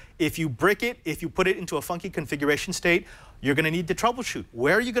 Because if you brick it, if you put it into a funky configuration state, you're going to need to troubleshoot.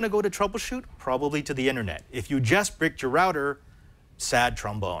 Where are you going to go to troubleshoot? Probably to the internet. If you just bricked your router, sad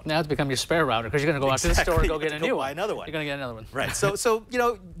trombone. Now it's become your spare router because you're going to go out to the store and go get a new one. Buy another one. You're going to get another one. Right. So you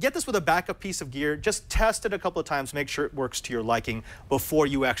know, get this with a backup piece of gear. Just test it a couple of times. Make sure it works to your liking before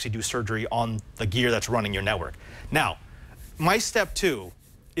you actually do surgery on the gear that's running your network. Now, my step 2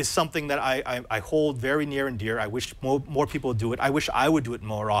 is something that I hold very near and dear. I wish more people would do it. I wish I would do it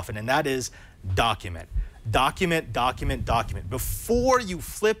more often, and that is document. Document, document, document. Before you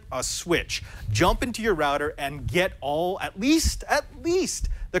flip a switch, jump into your router and get at least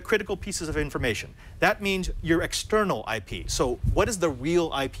the critical pieces of information. That means your external IP. So what is the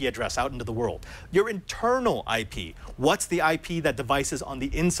real IP address out into the world? Your internal IP. What's the IP that devices on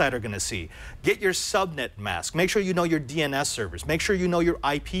the inside are going to see? Get your subnet mask. Make sure you know your DNS servers. Make sure you know your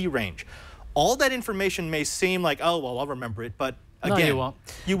IP range. All that information may seem like, oh, well, I'll remember it, but again, no, you won't.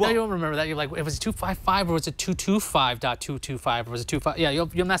 You won't. No, you won't remember that. You're like, it was 255 or was it 225.225 or was it 25? Yeah,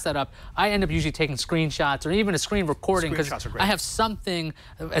 you'll mess that up. I end up usually taking screenshots or even a screen recording because I have something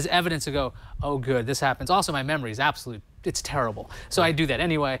as evidence to go, oh, good, this happens. Also, my memory is absolute. It's terrible. So I do that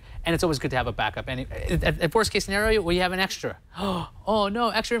anyway, and it's always good to have a backup. At worst case scenario, where you have an extra. Oh, no,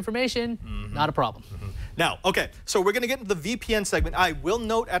 extra information, not a problem. Now, okay, so we're going to get into the VPN segment. I will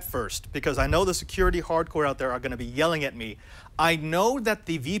note at first, because I know the security hardcore out there are going to be yelling at me, I know that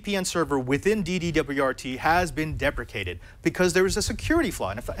the VPN server within DDWRT has been deprecated because there is a security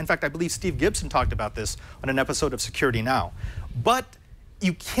flaw. In fact, I believe Steve Gibson talked about this on an episode of Security Now. But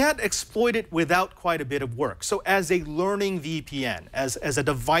you can't exploit it without quite a bit of work. So as a learning VPN, as a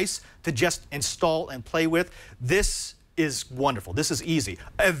device to just install and play with, this is wonderful. This is easy.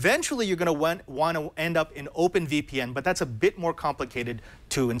 Eventually, you're going to want to end up in OpenVPN, but that's a bit more complicated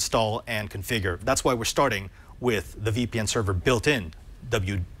to install and configure. That's why we're starting with the VPN server built in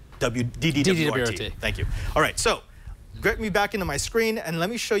DDWRT. Thank you. All right, so get me back into my screen, and let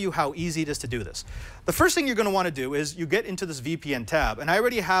me show you how easy it is to do this. The first thing you're going to want to do is you get into this VPN tab, and I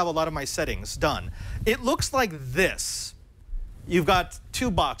already have a lot of my settings done. It looks like this. You've got two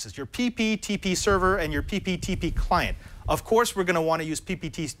boxes, your PPTP server and your PPTP client. Of course, we're going to want to use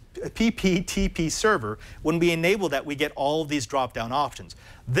PPTP server. When we enable that, we get all of these drop-down options.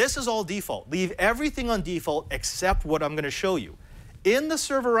 This is all default. Leave everything on default except what I'm going to show you. In the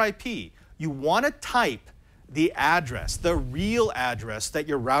server IP, you want to type the address, the real address that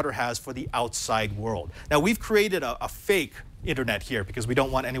your router has for the outside world. Now, we've created a fake internet here because we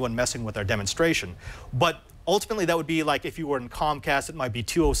don't want anyone messing with our demonstration. But ultimately, that would be like if you were in Comcast, it might be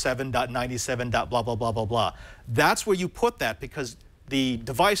 207.97. blah, blah, blah, blah, blah. That's where you put that because the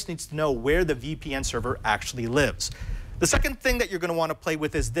device needs to know where the VPN server actually lives. The second thing that you're going to want to play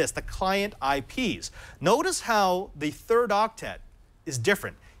with is this, the client IPs. Notice how the third octet is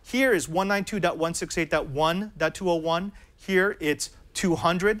different. Here is 192.168.1.201. Here it's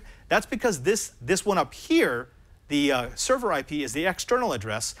 200. That's because this one up here, the server IP is the external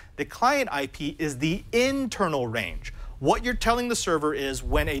address. The client IP is the internal range. What you're telling the server is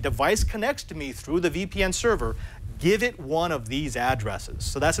when a device connects to me through the VPN server, give it one of these addresses.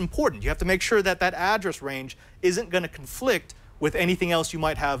 So that's important. You have to make sure that that address range isn't going to conflict with anything else you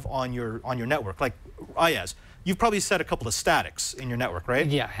might have on your network. Like Iyaz, you've probably set a couple of statics in your network, right?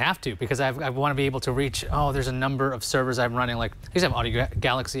 Yeah, I have to because I want to be able to reach, there's a number of servers I'm running. Like, I used to have Audio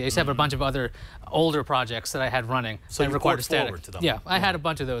Galaxy. I used to have a bunch of other older projects that I had running. So you required forward to them. Yeah, I had a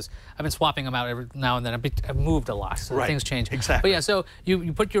bunch of those. I've been swapping them out every now and then. I've moved a lot, so things change. Exactly. But yeah, so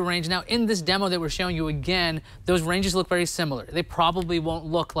you put your range. Now, in this demo that we're showing you again, those ranges look very similar. They probably won't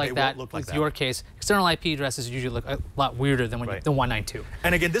look like that with your case. External IP addresses usually look a lot weirder than, than 192.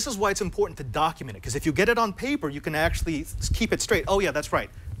 And again, this is why it's important to document it, because if you get it on paper, you can actually keep it straight. Oh yeah, that's right.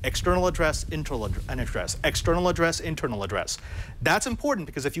 External address, internal address. External address, internal address. That's important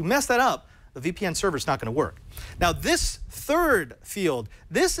because if you mess that up, the VPN server is not going to work. Now this third field,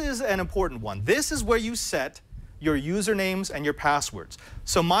 this is an important one. This is where you set your usernames and your passwords.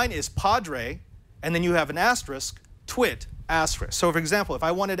 So mine is Padre, and then you have an asterisk, twit, asterisk. So for example, if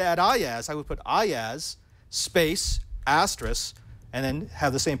I wanted to add Iyaz, I would put Iyaz, space, asterisk, and then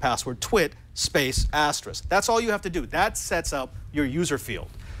have the same password, twit, space, asterisk. That's all you have to do. That sets up your user field.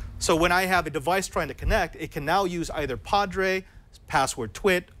 So when I have a device trying to connect, it can now use either Padre, password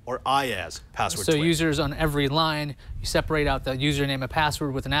twit, or Iyaz, password twit. So users on every line, you separate out the username and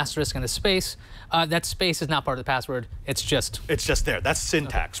password with an asterisk and a space. That space is not part of the password. It's just there. That's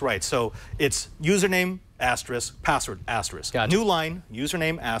syntax, right? So it's username, asterisk, password, asterisk. Gotcha. New line,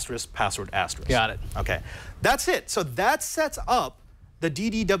 username, asterisk, password, asterisk. Got it. Okay. That's it. So that sets up the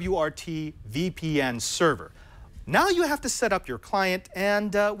DDWRT VPN server. Now you have to set up your client,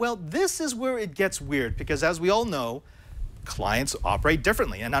 and well, this is where it gets weird because as we all know, clients operate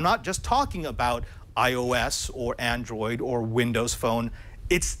differently. And I'm not just talking about iOS or Android or Windows Phone.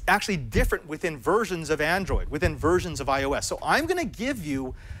 It's actually different within versions of Android, within versions of iOS. So I'm going to give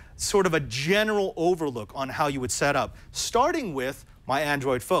you sort of a general overlook on how you would set up, starting with my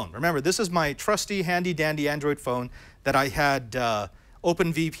Android phone. Remember, this is my trusty, handy-dandy Android phone that I had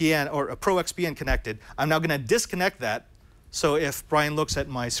OpenVPN or a ProXPN connected. I'm now going to disconnect that. So if Brian looks at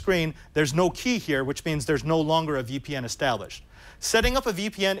my screen, there's no key here, which means there's no longer a VPN established. Setting up a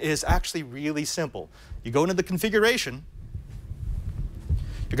VPN is actually really simple. You go into the configuration,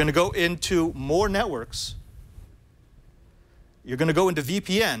 You're going to go into More Networks. You're going to go into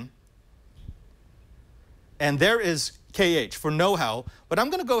VPN. And there is KH for know-how. But I'm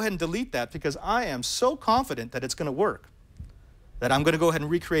going to go ahead and delete that because I am so confident that it's going to work that I'm going to go ahead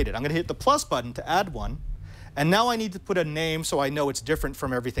and recreate it. I'm going to hit the plus button to add one. And now I need to put a name so I know it's different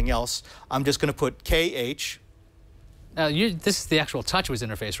from everything else. I'm just going to put KH. This is the actual TouchWiz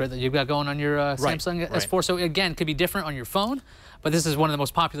interface, right, that you've got going on your Samsung S4. So again, could be different on your phone, but this is one of the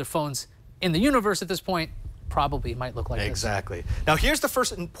most popular phones in the universe at this point. Probably might look like this. Exactly. Now here's the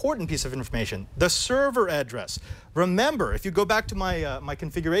first important piece of information, the server address. Remember, if you go back to my, my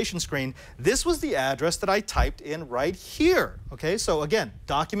configuration screen, this was the address that I typed in right here. Okay, so again,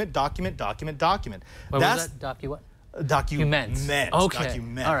 document, document, document, document. What was that? Document. Okay. Document.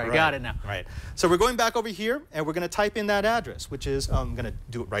 All right, got it now. Right. So we're going back over here, and we're going to type in that address, which is, I'm going to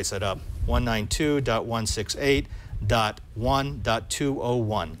do it right side up,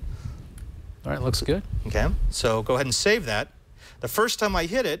 192.168.1.201. All right, looks good. Okay, so go ahead and save that. The first time I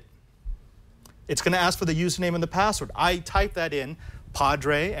hit it, it's going to ask for the username and the password. I type that in,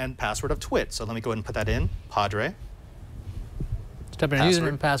 Padre and password of Twit. So let me go ahead and put that in, Padre. Type in username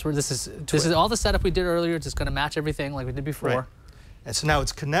and password. This is all the setup we did earlier. It's just going to match everything like we did before. Right. And so now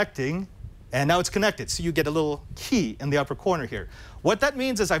it's connecting, and now it's connected. So you get a little key in the upper corner here. What that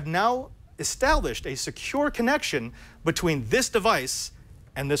means is I've now established a secure connection between this device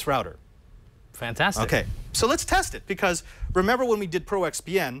and this router. Fantastic. Okay, so let's test it, because remember when we did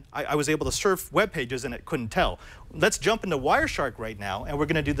ProXPN, I was able to surf web pages and it couldn't tell. Let's jump into Wireshark right now, and we're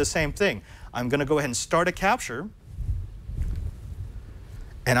going to do the same thing. I'm going to go ahead and start a capture.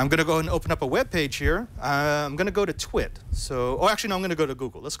 And I'm going to go ahead and open up a web page here. I'm going to go to Twit. So, oh, actually, no, I'm going to go to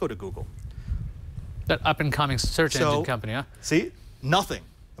Google. Let's go to Google. That up-and-coming search engine company, huh? See, nothing.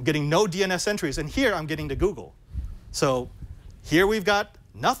 I'm getting no DNS entries, and here I'm getting to Google. So here we've got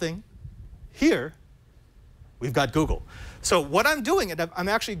nothing. Here we've got Google. So what I'm doing, I'm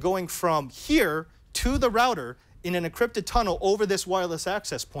actually going from here to the router in an encrypted tunnel over this wireless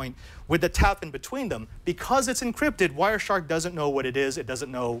access point with the tap in between them. Because it's encrypted, Wireshark doesn't know what it is. It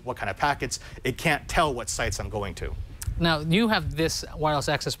doesn't know what kind of packets. It can't tell what sites I'm going to. Now, you have this wireless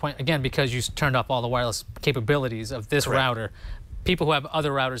access point, again, because you turned off all the wireless capabilities of this router. People who have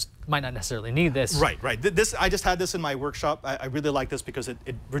other routers might not necessarily need this. Right, right. I just had this in my workshop. I really like this because it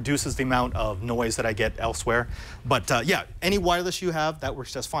reduces the amount of noise that I get elsewhere. But yeah, any wireless you have, that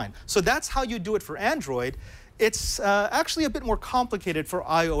works just fine. So that's how you do it for Android. It's actually a bit more complicated for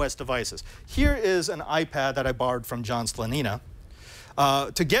iOS devices. Here is an iPad that I borrowed from John Slanina.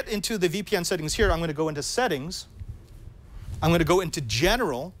 To get into the VPN settings here, I'm going to go into Settings. I'm going to go into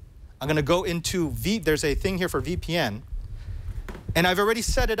General. I'm going to go into there's a thing here for VPN. And I've already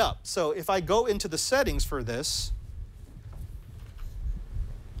set it up. So if I go into the settings for this,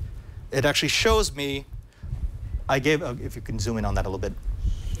 it actually shows me, if you can zoom in on that a little bit.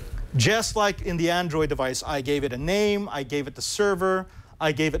 Just like in the Android device, I gave it a name, I gave it the server,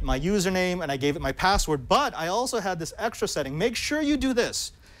 I gave it my username, and I gave it my password. But I also had this extra setting. Make sure you do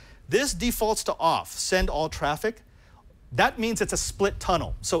this. This defaults to off, send all traffic. That means it's a split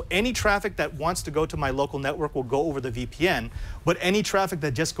tunnel. So any traffic that wants to go to my local network will go over the VPN, but any traffic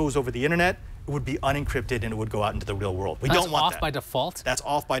that just goes over the internet, it would be unencrypted and it would go out into the real world. We don't want that. That's off by default? That's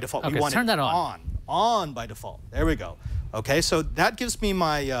off by default. Okay, we want turn that on by default. There we go. Okay, so that gives me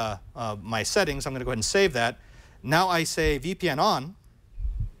my, my settings. I'm going to go ahead and save that. Now I say VPN on,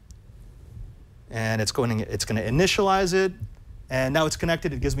 and it's going to initialize it. And now it's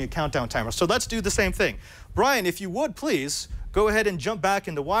connected. It gives me a countdown timer. So let's do the same thing. Brian, if you would, please, go ahead and jump back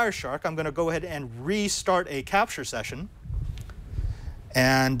into Wireshark. I'm going to go ahead and restart a capture session.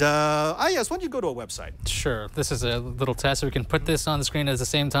 And Iyaz, why don't you go to a website? Sure. This is a little test. So we can put this on the screen at the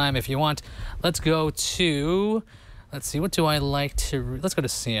same time if you want. Let's go to, let's see, what do I like to, let's go to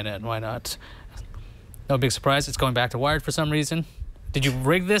CNN. Why not? No big surprise. It's going back to Wired for some reason. Did you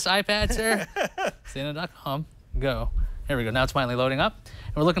rig this iPad, sir? CNN.com. Go. There we go. Now it's finally loading up.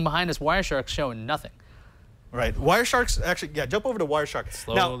 And we're looking behind us. Wireshark's showing nothing. Right. Wireshark's actually, yeah, jump over to Wireshark.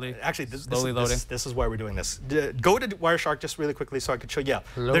 Slowly. Now, actually, this is why we're doing this. Go to Wireshark just really quickly so I could show you. Yeah,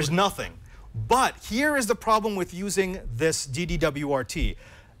 there's nothing. But here is the problem with using this DDWRT.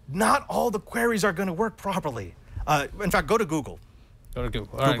 Not all the queries are going to work properly. In fact, go to Google. Go to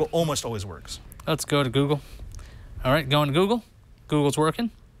Google. Google almost always works. Let's go to Google. All right, going to Google. Google's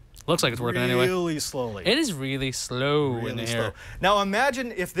working. Looks like it's working anyway. Really slowly. It is really slow in here. Now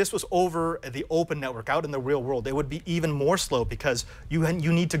imagine if this was over the open network, out in the real world. It would be even more slow because you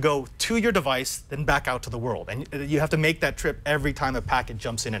need to go to your device, then back out to the world. And you have to make that trip every time a packet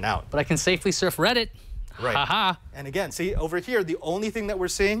jumps in and out. But I can safely surf Reddit. Right. Haha. And again, see, over here, the only thing that we're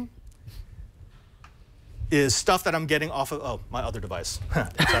seeing is stuff that I'm getting off of, my other device.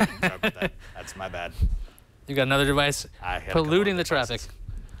 sorry about that. That's my bad. You got another device I had a couple polluting the of traffic. devices.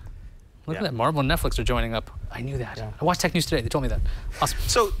 Look at Yeah. that. Marvel and Netflix are joining up. I knew that. Yeah. I watched Tech News today. They told me that. Awesome.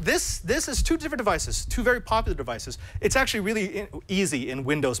 So this is two different devices, two very popular devices. It's actually really easy in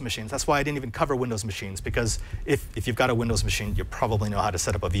Windows machines. That's why I didn't even cover Windows machines, because if you've got a Windows machine, you probably know how to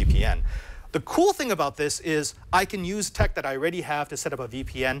set up a VPN. The cool thing about this is I can use tech that I already have to set up a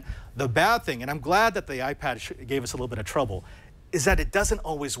VPN. The bad thing, and I'm glad that the iPad gave us a little bit of trouble, is that it doesn't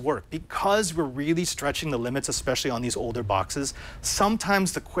always work. Because we're really stretching the limits, especially on these older boxes,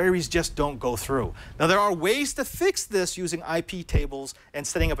 sometimes the queries just don't go through. Now, there are ways to fix this using IP tables and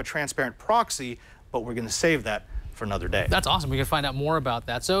setting up a transparent proxy, but we're going to save that for another day. That's awesome. We can find out more about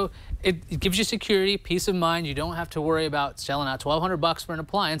that. So it gives you security, peace of mind. You don't have to worry about selling out $1,200 for an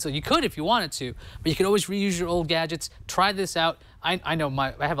appliance. So you could if you wanted to, but you could always reuse your old gadgets. Try this out. I know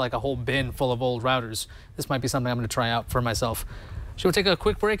I have like a whole bin full of old routers. This might be something I'm going to try out for myself. Should we take a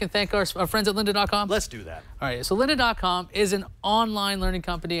quick break and thank our friends at lynda.com? Let's do that. All right, so lynda.com is an online learning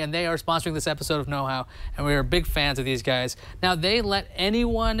company, and they are sponsoring this episode of Know How, and we are big fans of these guys. Now, they let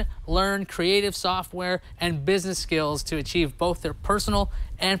anyone learn creative software and business skills to achieve both their personal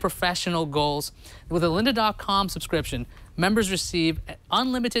and professional goals. With a lynda.com subscription, members receive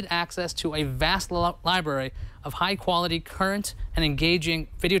unlimited access to a vast library of high-quality, current, and engaging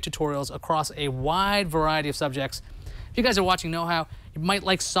video tutorials across a wide variety of subjects. If you guys are watching Know How, you might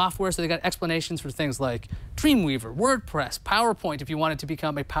like software, so they got explanations for things like Dreamweaver, WordPress, PowerPoint if you wanted to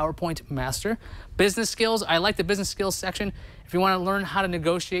become a PowerPoint master. Business skills, I like the business skills section. If you want to learn how to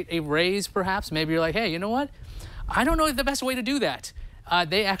negotiate a raise, perhaps, maybe you're like, hey, you know what? I don't know the best way to do that.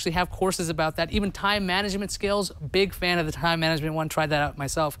 They actually have courses about that. Even time management skills, big fan of the time management one, tried that out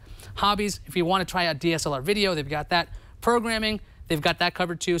myself. Hobbies, if you want to try out DSLR video, they've got that. Programming, they've got that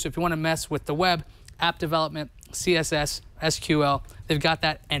covered too. So if you want to mess with the web, app development, CSS, SQL, they've got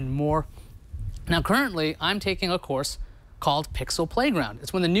that and more. Now currently, I'm taking a course called Pixel Playground.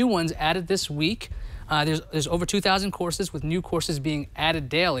 It's one of the new ones added this week. There's over 2,000 courses with new courses being added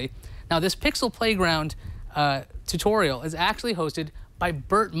daily. Now this Pixel Playground tutorial is actually hosted by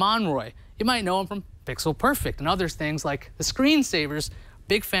Bert Monroy. You might know him from Pixel Perfect and other things like the Screensavers.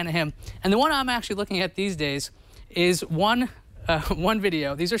 Big fan of him. And the one I'm actually looking at these days is one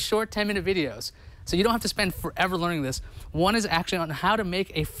video. These are short 10-minute videos. So you don't have to spend forever learning this. One is actually on how to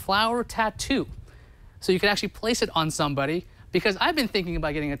make a flower tattoo. So you can actually place it on somebody, because I've been thinking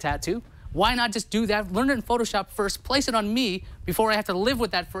about getting a tattoo. Why not just do that? Learn it in Photoshop first, place it on me before I have to live with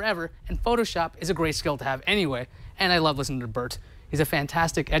that forever. And Photoshop is a great skill to have anyway. And I love listening to Bert. He's a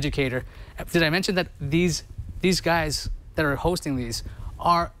fantastic educator. Did I mention that these guys that are hosting these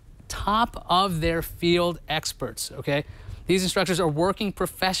are top of their field experts, okay? These instructors are working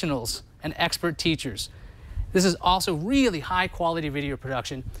professionals and expert teachers. This is also really high quality video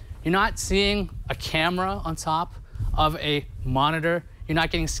production. You're not seeing a camera on top of a monitor. You're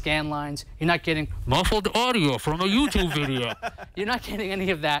not getting scan lines. You're not getting muffled audio from a YouTube video. You're not getting any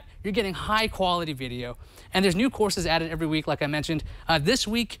of that. You're getting high quality video. And there's new courses added every week, like I mentioned. This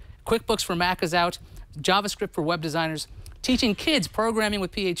week, QuickBooks for Mac is out, JavaScript for web designers, teaching kids programming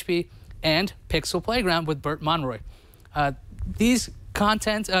with PHP, and Pixel Playground with Bert Monroy. These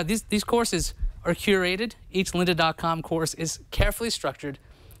courses are curated. Each lynda.com course is carefully structured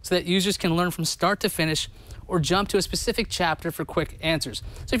so that users can learn from start to finish or jump to a specific chapter for quick answers.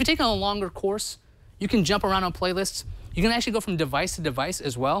 So if you're taking a longer course, you can jump around on playlists. You can actually go from device to device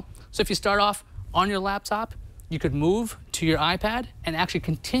as well. So if you start off on your laptop, you could move to your iPad and actually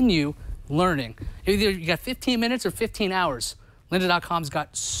continue learning. Either you got 15 minutes or 15 hours. Lynda.com's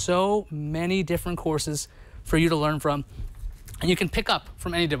got so many different courses for you to learn from, and you can pick up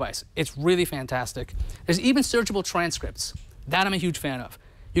from any device. It's really fantastic. There's even searchable transcripts. That I'm a huge fan of.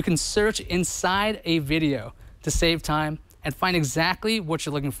 You can search inside a video to save time and find exactly what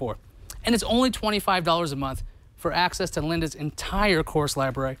you're looking for. And it's only $25 a month for access to Lynda's entire course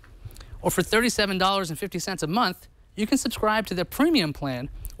library. Or for $37.50 a month, you can subscribe to the premium plan,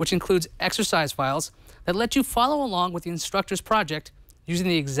 which includes exercise files that let you follow along with the instructor's project using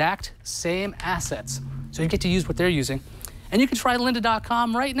the exact same assets. So you get to use what they're using. And you can try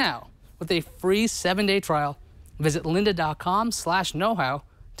lynda.com right now with a free 7-day trial. Visit lynda.com/knowhow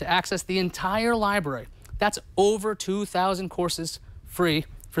to access the entire library. That's over 2,000 courses free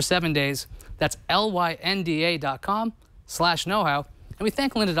for 7 days. That's lynda.com/knowhow. And we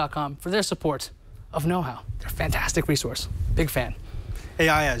thank lynda.com for their support of Know How. They're a fantastic resource. Big fan. Hey,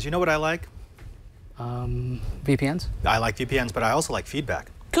 Iyaz, you know what I like? VPNs? I like VPNs, but I also like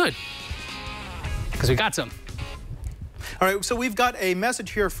feedback. Good. because we got some. All right, so we've got a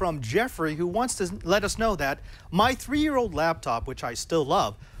message here from Jeffrey who wants to let us know that my 3-year-old laptop, which I still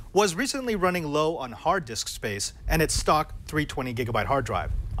love, was recently running low on hard disk space and its stock 320 gigabyte hard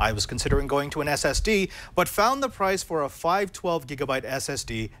drive. I was considering going to an SSD, but found the price for a 512 gigabyte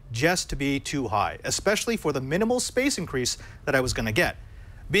SSD just to be too high, especially for the minimal space increase that I was going to get.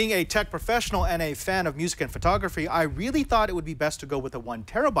 Being a tech professional and a fan of music and photography, I really thought it would be best to go with a 1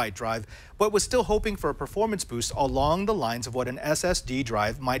 terabyte drive, but was still hoping for a performance boost along the lines of what an SSD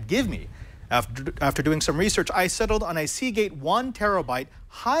drive might give me. After doing some research, I settled on a Seagate 1 terabyte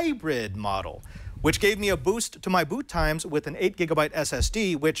hybrid model, which gave me a boost to my boot times with an 8 gigabyte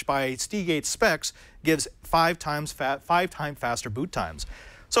SSD, which by Seagate specs gives 5 times faster boot times.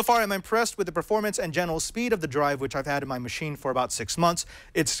 So far, I'm impressed with the performance and general speed of the drive, which I've had in my machine for about 6 months.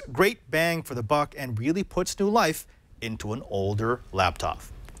 It's great bang for the buck and really puts new life into an older laptop.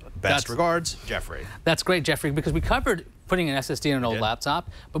 Best regards, Jeffrey. That's great, Jeffrey, because we covered putting an SSD in an old laptop,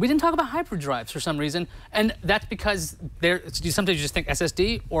 but we didn't talk about hybrid drives for some reason, and that's because sometimes you just think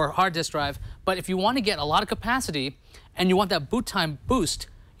SSD or hard disk drive, but if you want to get a lot of capacity and you want that boot time boost,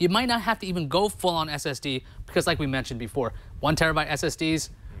 you might not have to even go full on SSD because, like we mentioned before, 1 terabyte SSDs,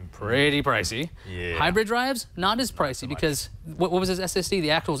 pretty pricey. Yeah. Hybrid drives, not as pricey because what was this SSD?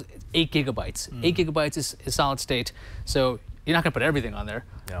 The actual is 8 gigabytes. 8 gigabytes is solid state, so you're not going to put everything on there,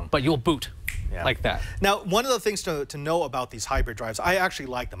 but you'll boot like that. Now, one of the things to know about these hybrid drives, I actually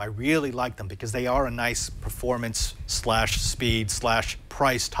like them. I really like them because they are a nice performance slash speed slash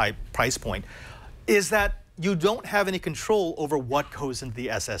price point, is that you don't have any control over what goes into the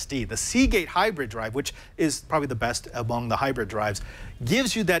SSD. The Seagate hybrid drive, which is probably the best among the hybrid drives,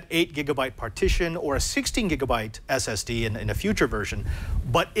 gives you that 8 gigabyte partition or a 16 gigabyte SSD in a future version,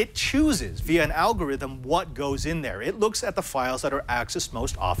 but it chooses via an algorithm what goes in there. It looks at the files that are accessed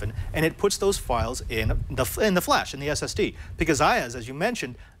most often, and it puts those files in the flash, in the SSD. Because Iyaz, as you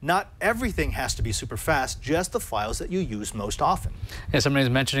mentioned, not everything has to be super fast, just the files that you use most often. Yeah,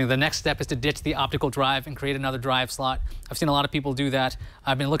 somebody's mentioning the next step is to ditch the optical drive and create another drive slot. I've seen a lot of people do that.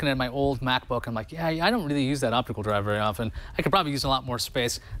 I've been looking at my old MacBook. I'm like, yeah, I don't really use that optical drive very often. I could probably use a lot more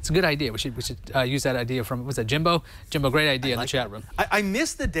space. It's a good idea. We should use that idea from, was that Jimbo? Jimbo, great idea in the chat room. I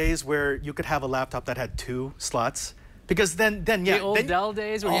miss the days where you could have a laptop that had 2 slots. Because then the old Dell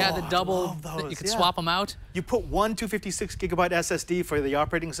days where you had the double, you could swap them out. You put one 256 gigabyte SSD for the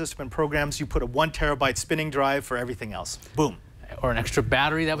operating system and programs. You put a 1 terabyte spinning drive for everything else. Boom. Or an extra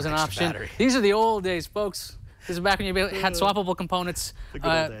battery, that was an option. These are the old days, folks. This is back when you had swappable components. The good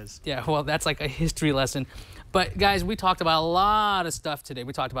old days. Yeah, well, that's like a history lesson. But guys, we talked about a lot of stuff today.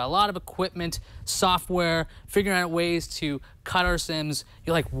 We talked about a lot of equipment, software, figuring out ways to cut our SIMs.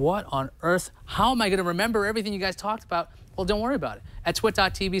 You're like, what on earth? How am I going to remember everything you guys talked about? Well, don't worry about it. At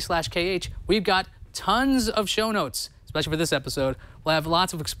twit.tv/KH, we've got tons of show notes, especially for this episode. We'll have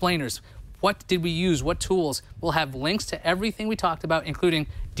lots of explainers. What did we use? What tools? We'll have links to everything we talked about, including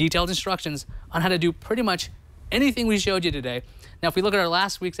detailed instructions on how to do pretty much anything we showed you today. Now, if we look at our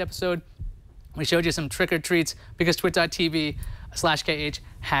last week's episode, we showed you some trick or treats because twit.tv/KH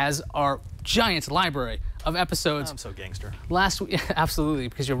has our giant library of episodes. I'm so gangster. Last week, absolutely,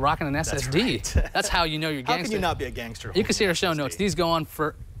 because you're rocking an SSD. That's right. That's how you know you're gangster. How can you not be a gangster? You can see our show notes. These go on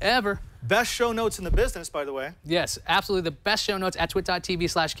forever. Best show notes in the business, by the way. Yes, absolutely. The best show notes at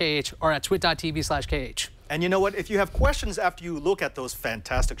twit.tv/KH or at twit.tv/KH. And you know what? If you have questions after you look at those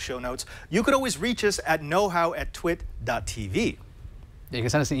fantastic show notes, you could always reach us at knowhow@twit.tv. You can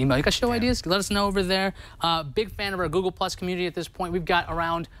send us an email. You got show ideas? Let us know over there. Big fan of our Google Plus community at this point. We've got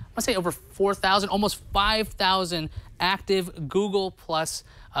around, I want to say over 4,000, almost 5,000 active Google Plus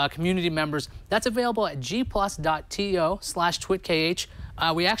community members. That's available at gplus.to/twitkh.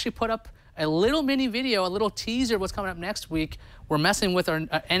 We actually put up a little mini video, a little teaser of what's coming up next week. We're messing with our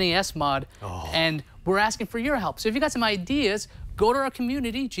NES mod, and we're asking for your help. So if you got some ideas, go to our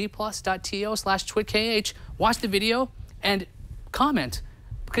community, gplus.to/twitkh, watch the video, and comment,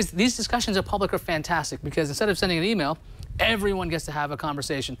 because these discussions in public are fantastic, because instead of sending an email, everyone gets to have a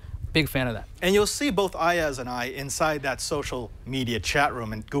conversation. Big fan of that. And you'll see both Iyaz and I inside that social media chat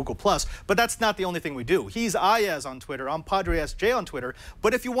room in Google+, but that's not the only thing we do. He's Iyaz on Twitter, I'm Padre SJ on Twitter,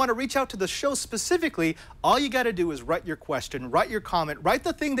 but if you want to reach out to the show specifically, all you got to do is write your question, write your comment, write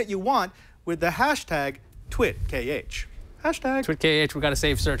the thing that you want with the hashtag TwitKH. Hashtag TwitKH, we got a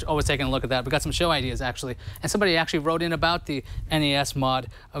safe search. Always taking a look at that. We got some show ideas actually, and somebody actually wrote in about the NES mod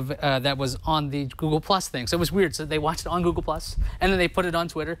of that was on the Google Plus thing. So it was weird. So they watched it on Google Plus, and then they put it on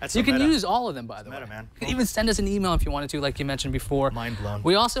Twitter. That's you so can meta. use all of them, by the way. Man. You can even send us an email if you wanted to, like you mentioned before. Mind blown.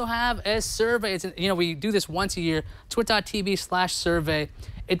 We also have a survey. It's, we do this once a year. Twit.tv/survey.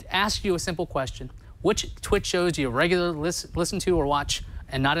 It asks you a simple question. which Twitch shows do you regularly listen to or watch,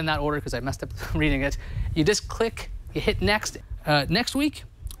 and not in that order because I messed up reading it. You just click, you hit next. Next week,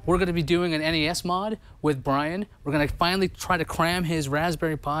 we're going to be doing an NES mod with Brian. We're going to finally try to cram his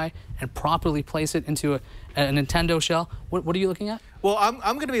Raspberry Pi and properly place it into a Nintendo shell. What are you looking at? Well, I'm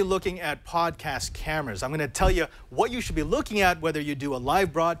going to be looking at podcast cameras. I'm going to tell you what you should be looking at, whether you do a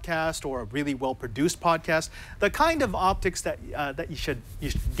live broadcast or a really well-produced podcast, the kind of optics that you should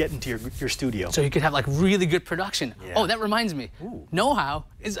get into your studio. So you could have like really good production. Yeah. Oh, that reminds me. Know How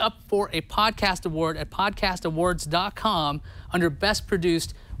is up for a podcast award at podcastawards.com under Best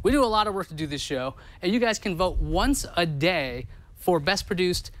Produced. We do a lot of work to do this show, and you guys can vote once a day for Best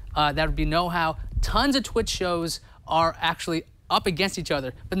Produced. That would be Know How. Tons of Twitch shows are actually up against each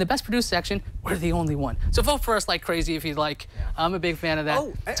other, but in the Best Produced section, we're the only one. So vote for us like crazy if you'd like. I'm a big fan of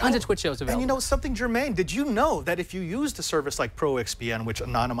that. Tons of Twitch shows available. And you know something, Jermaine? Did you know that if you used a service like ProXPN, which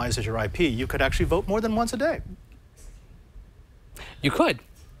anonymizes your IP, you could actually vote more than once a day? You could.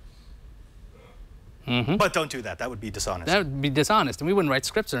 But don't do that. That would be dishonest. That would be dishonest, and we wouldn't write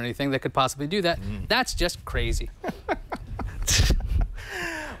scripts or anything that could possibly do that. That's just crazy.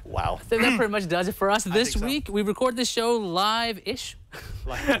 Wow. So that pretty much does it for us this think so. week. We record this show live-ish.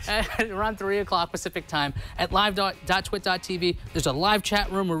 At around 3 o'clock Pacific time at live.twit.tv. There's a live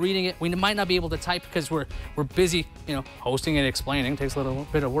chat room. We're reading it. We might not be able to type because we're busy, hosting and explaining. It takes a little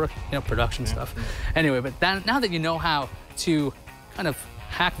bit of work, production stuff. Anyway, but now that you know how to kind of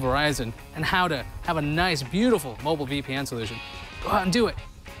hack Verizon and how to have a nice, beautiful mobile VPN solution, go out and do it.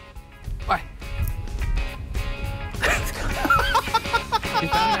 Bye. You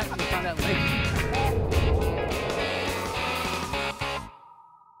found that link?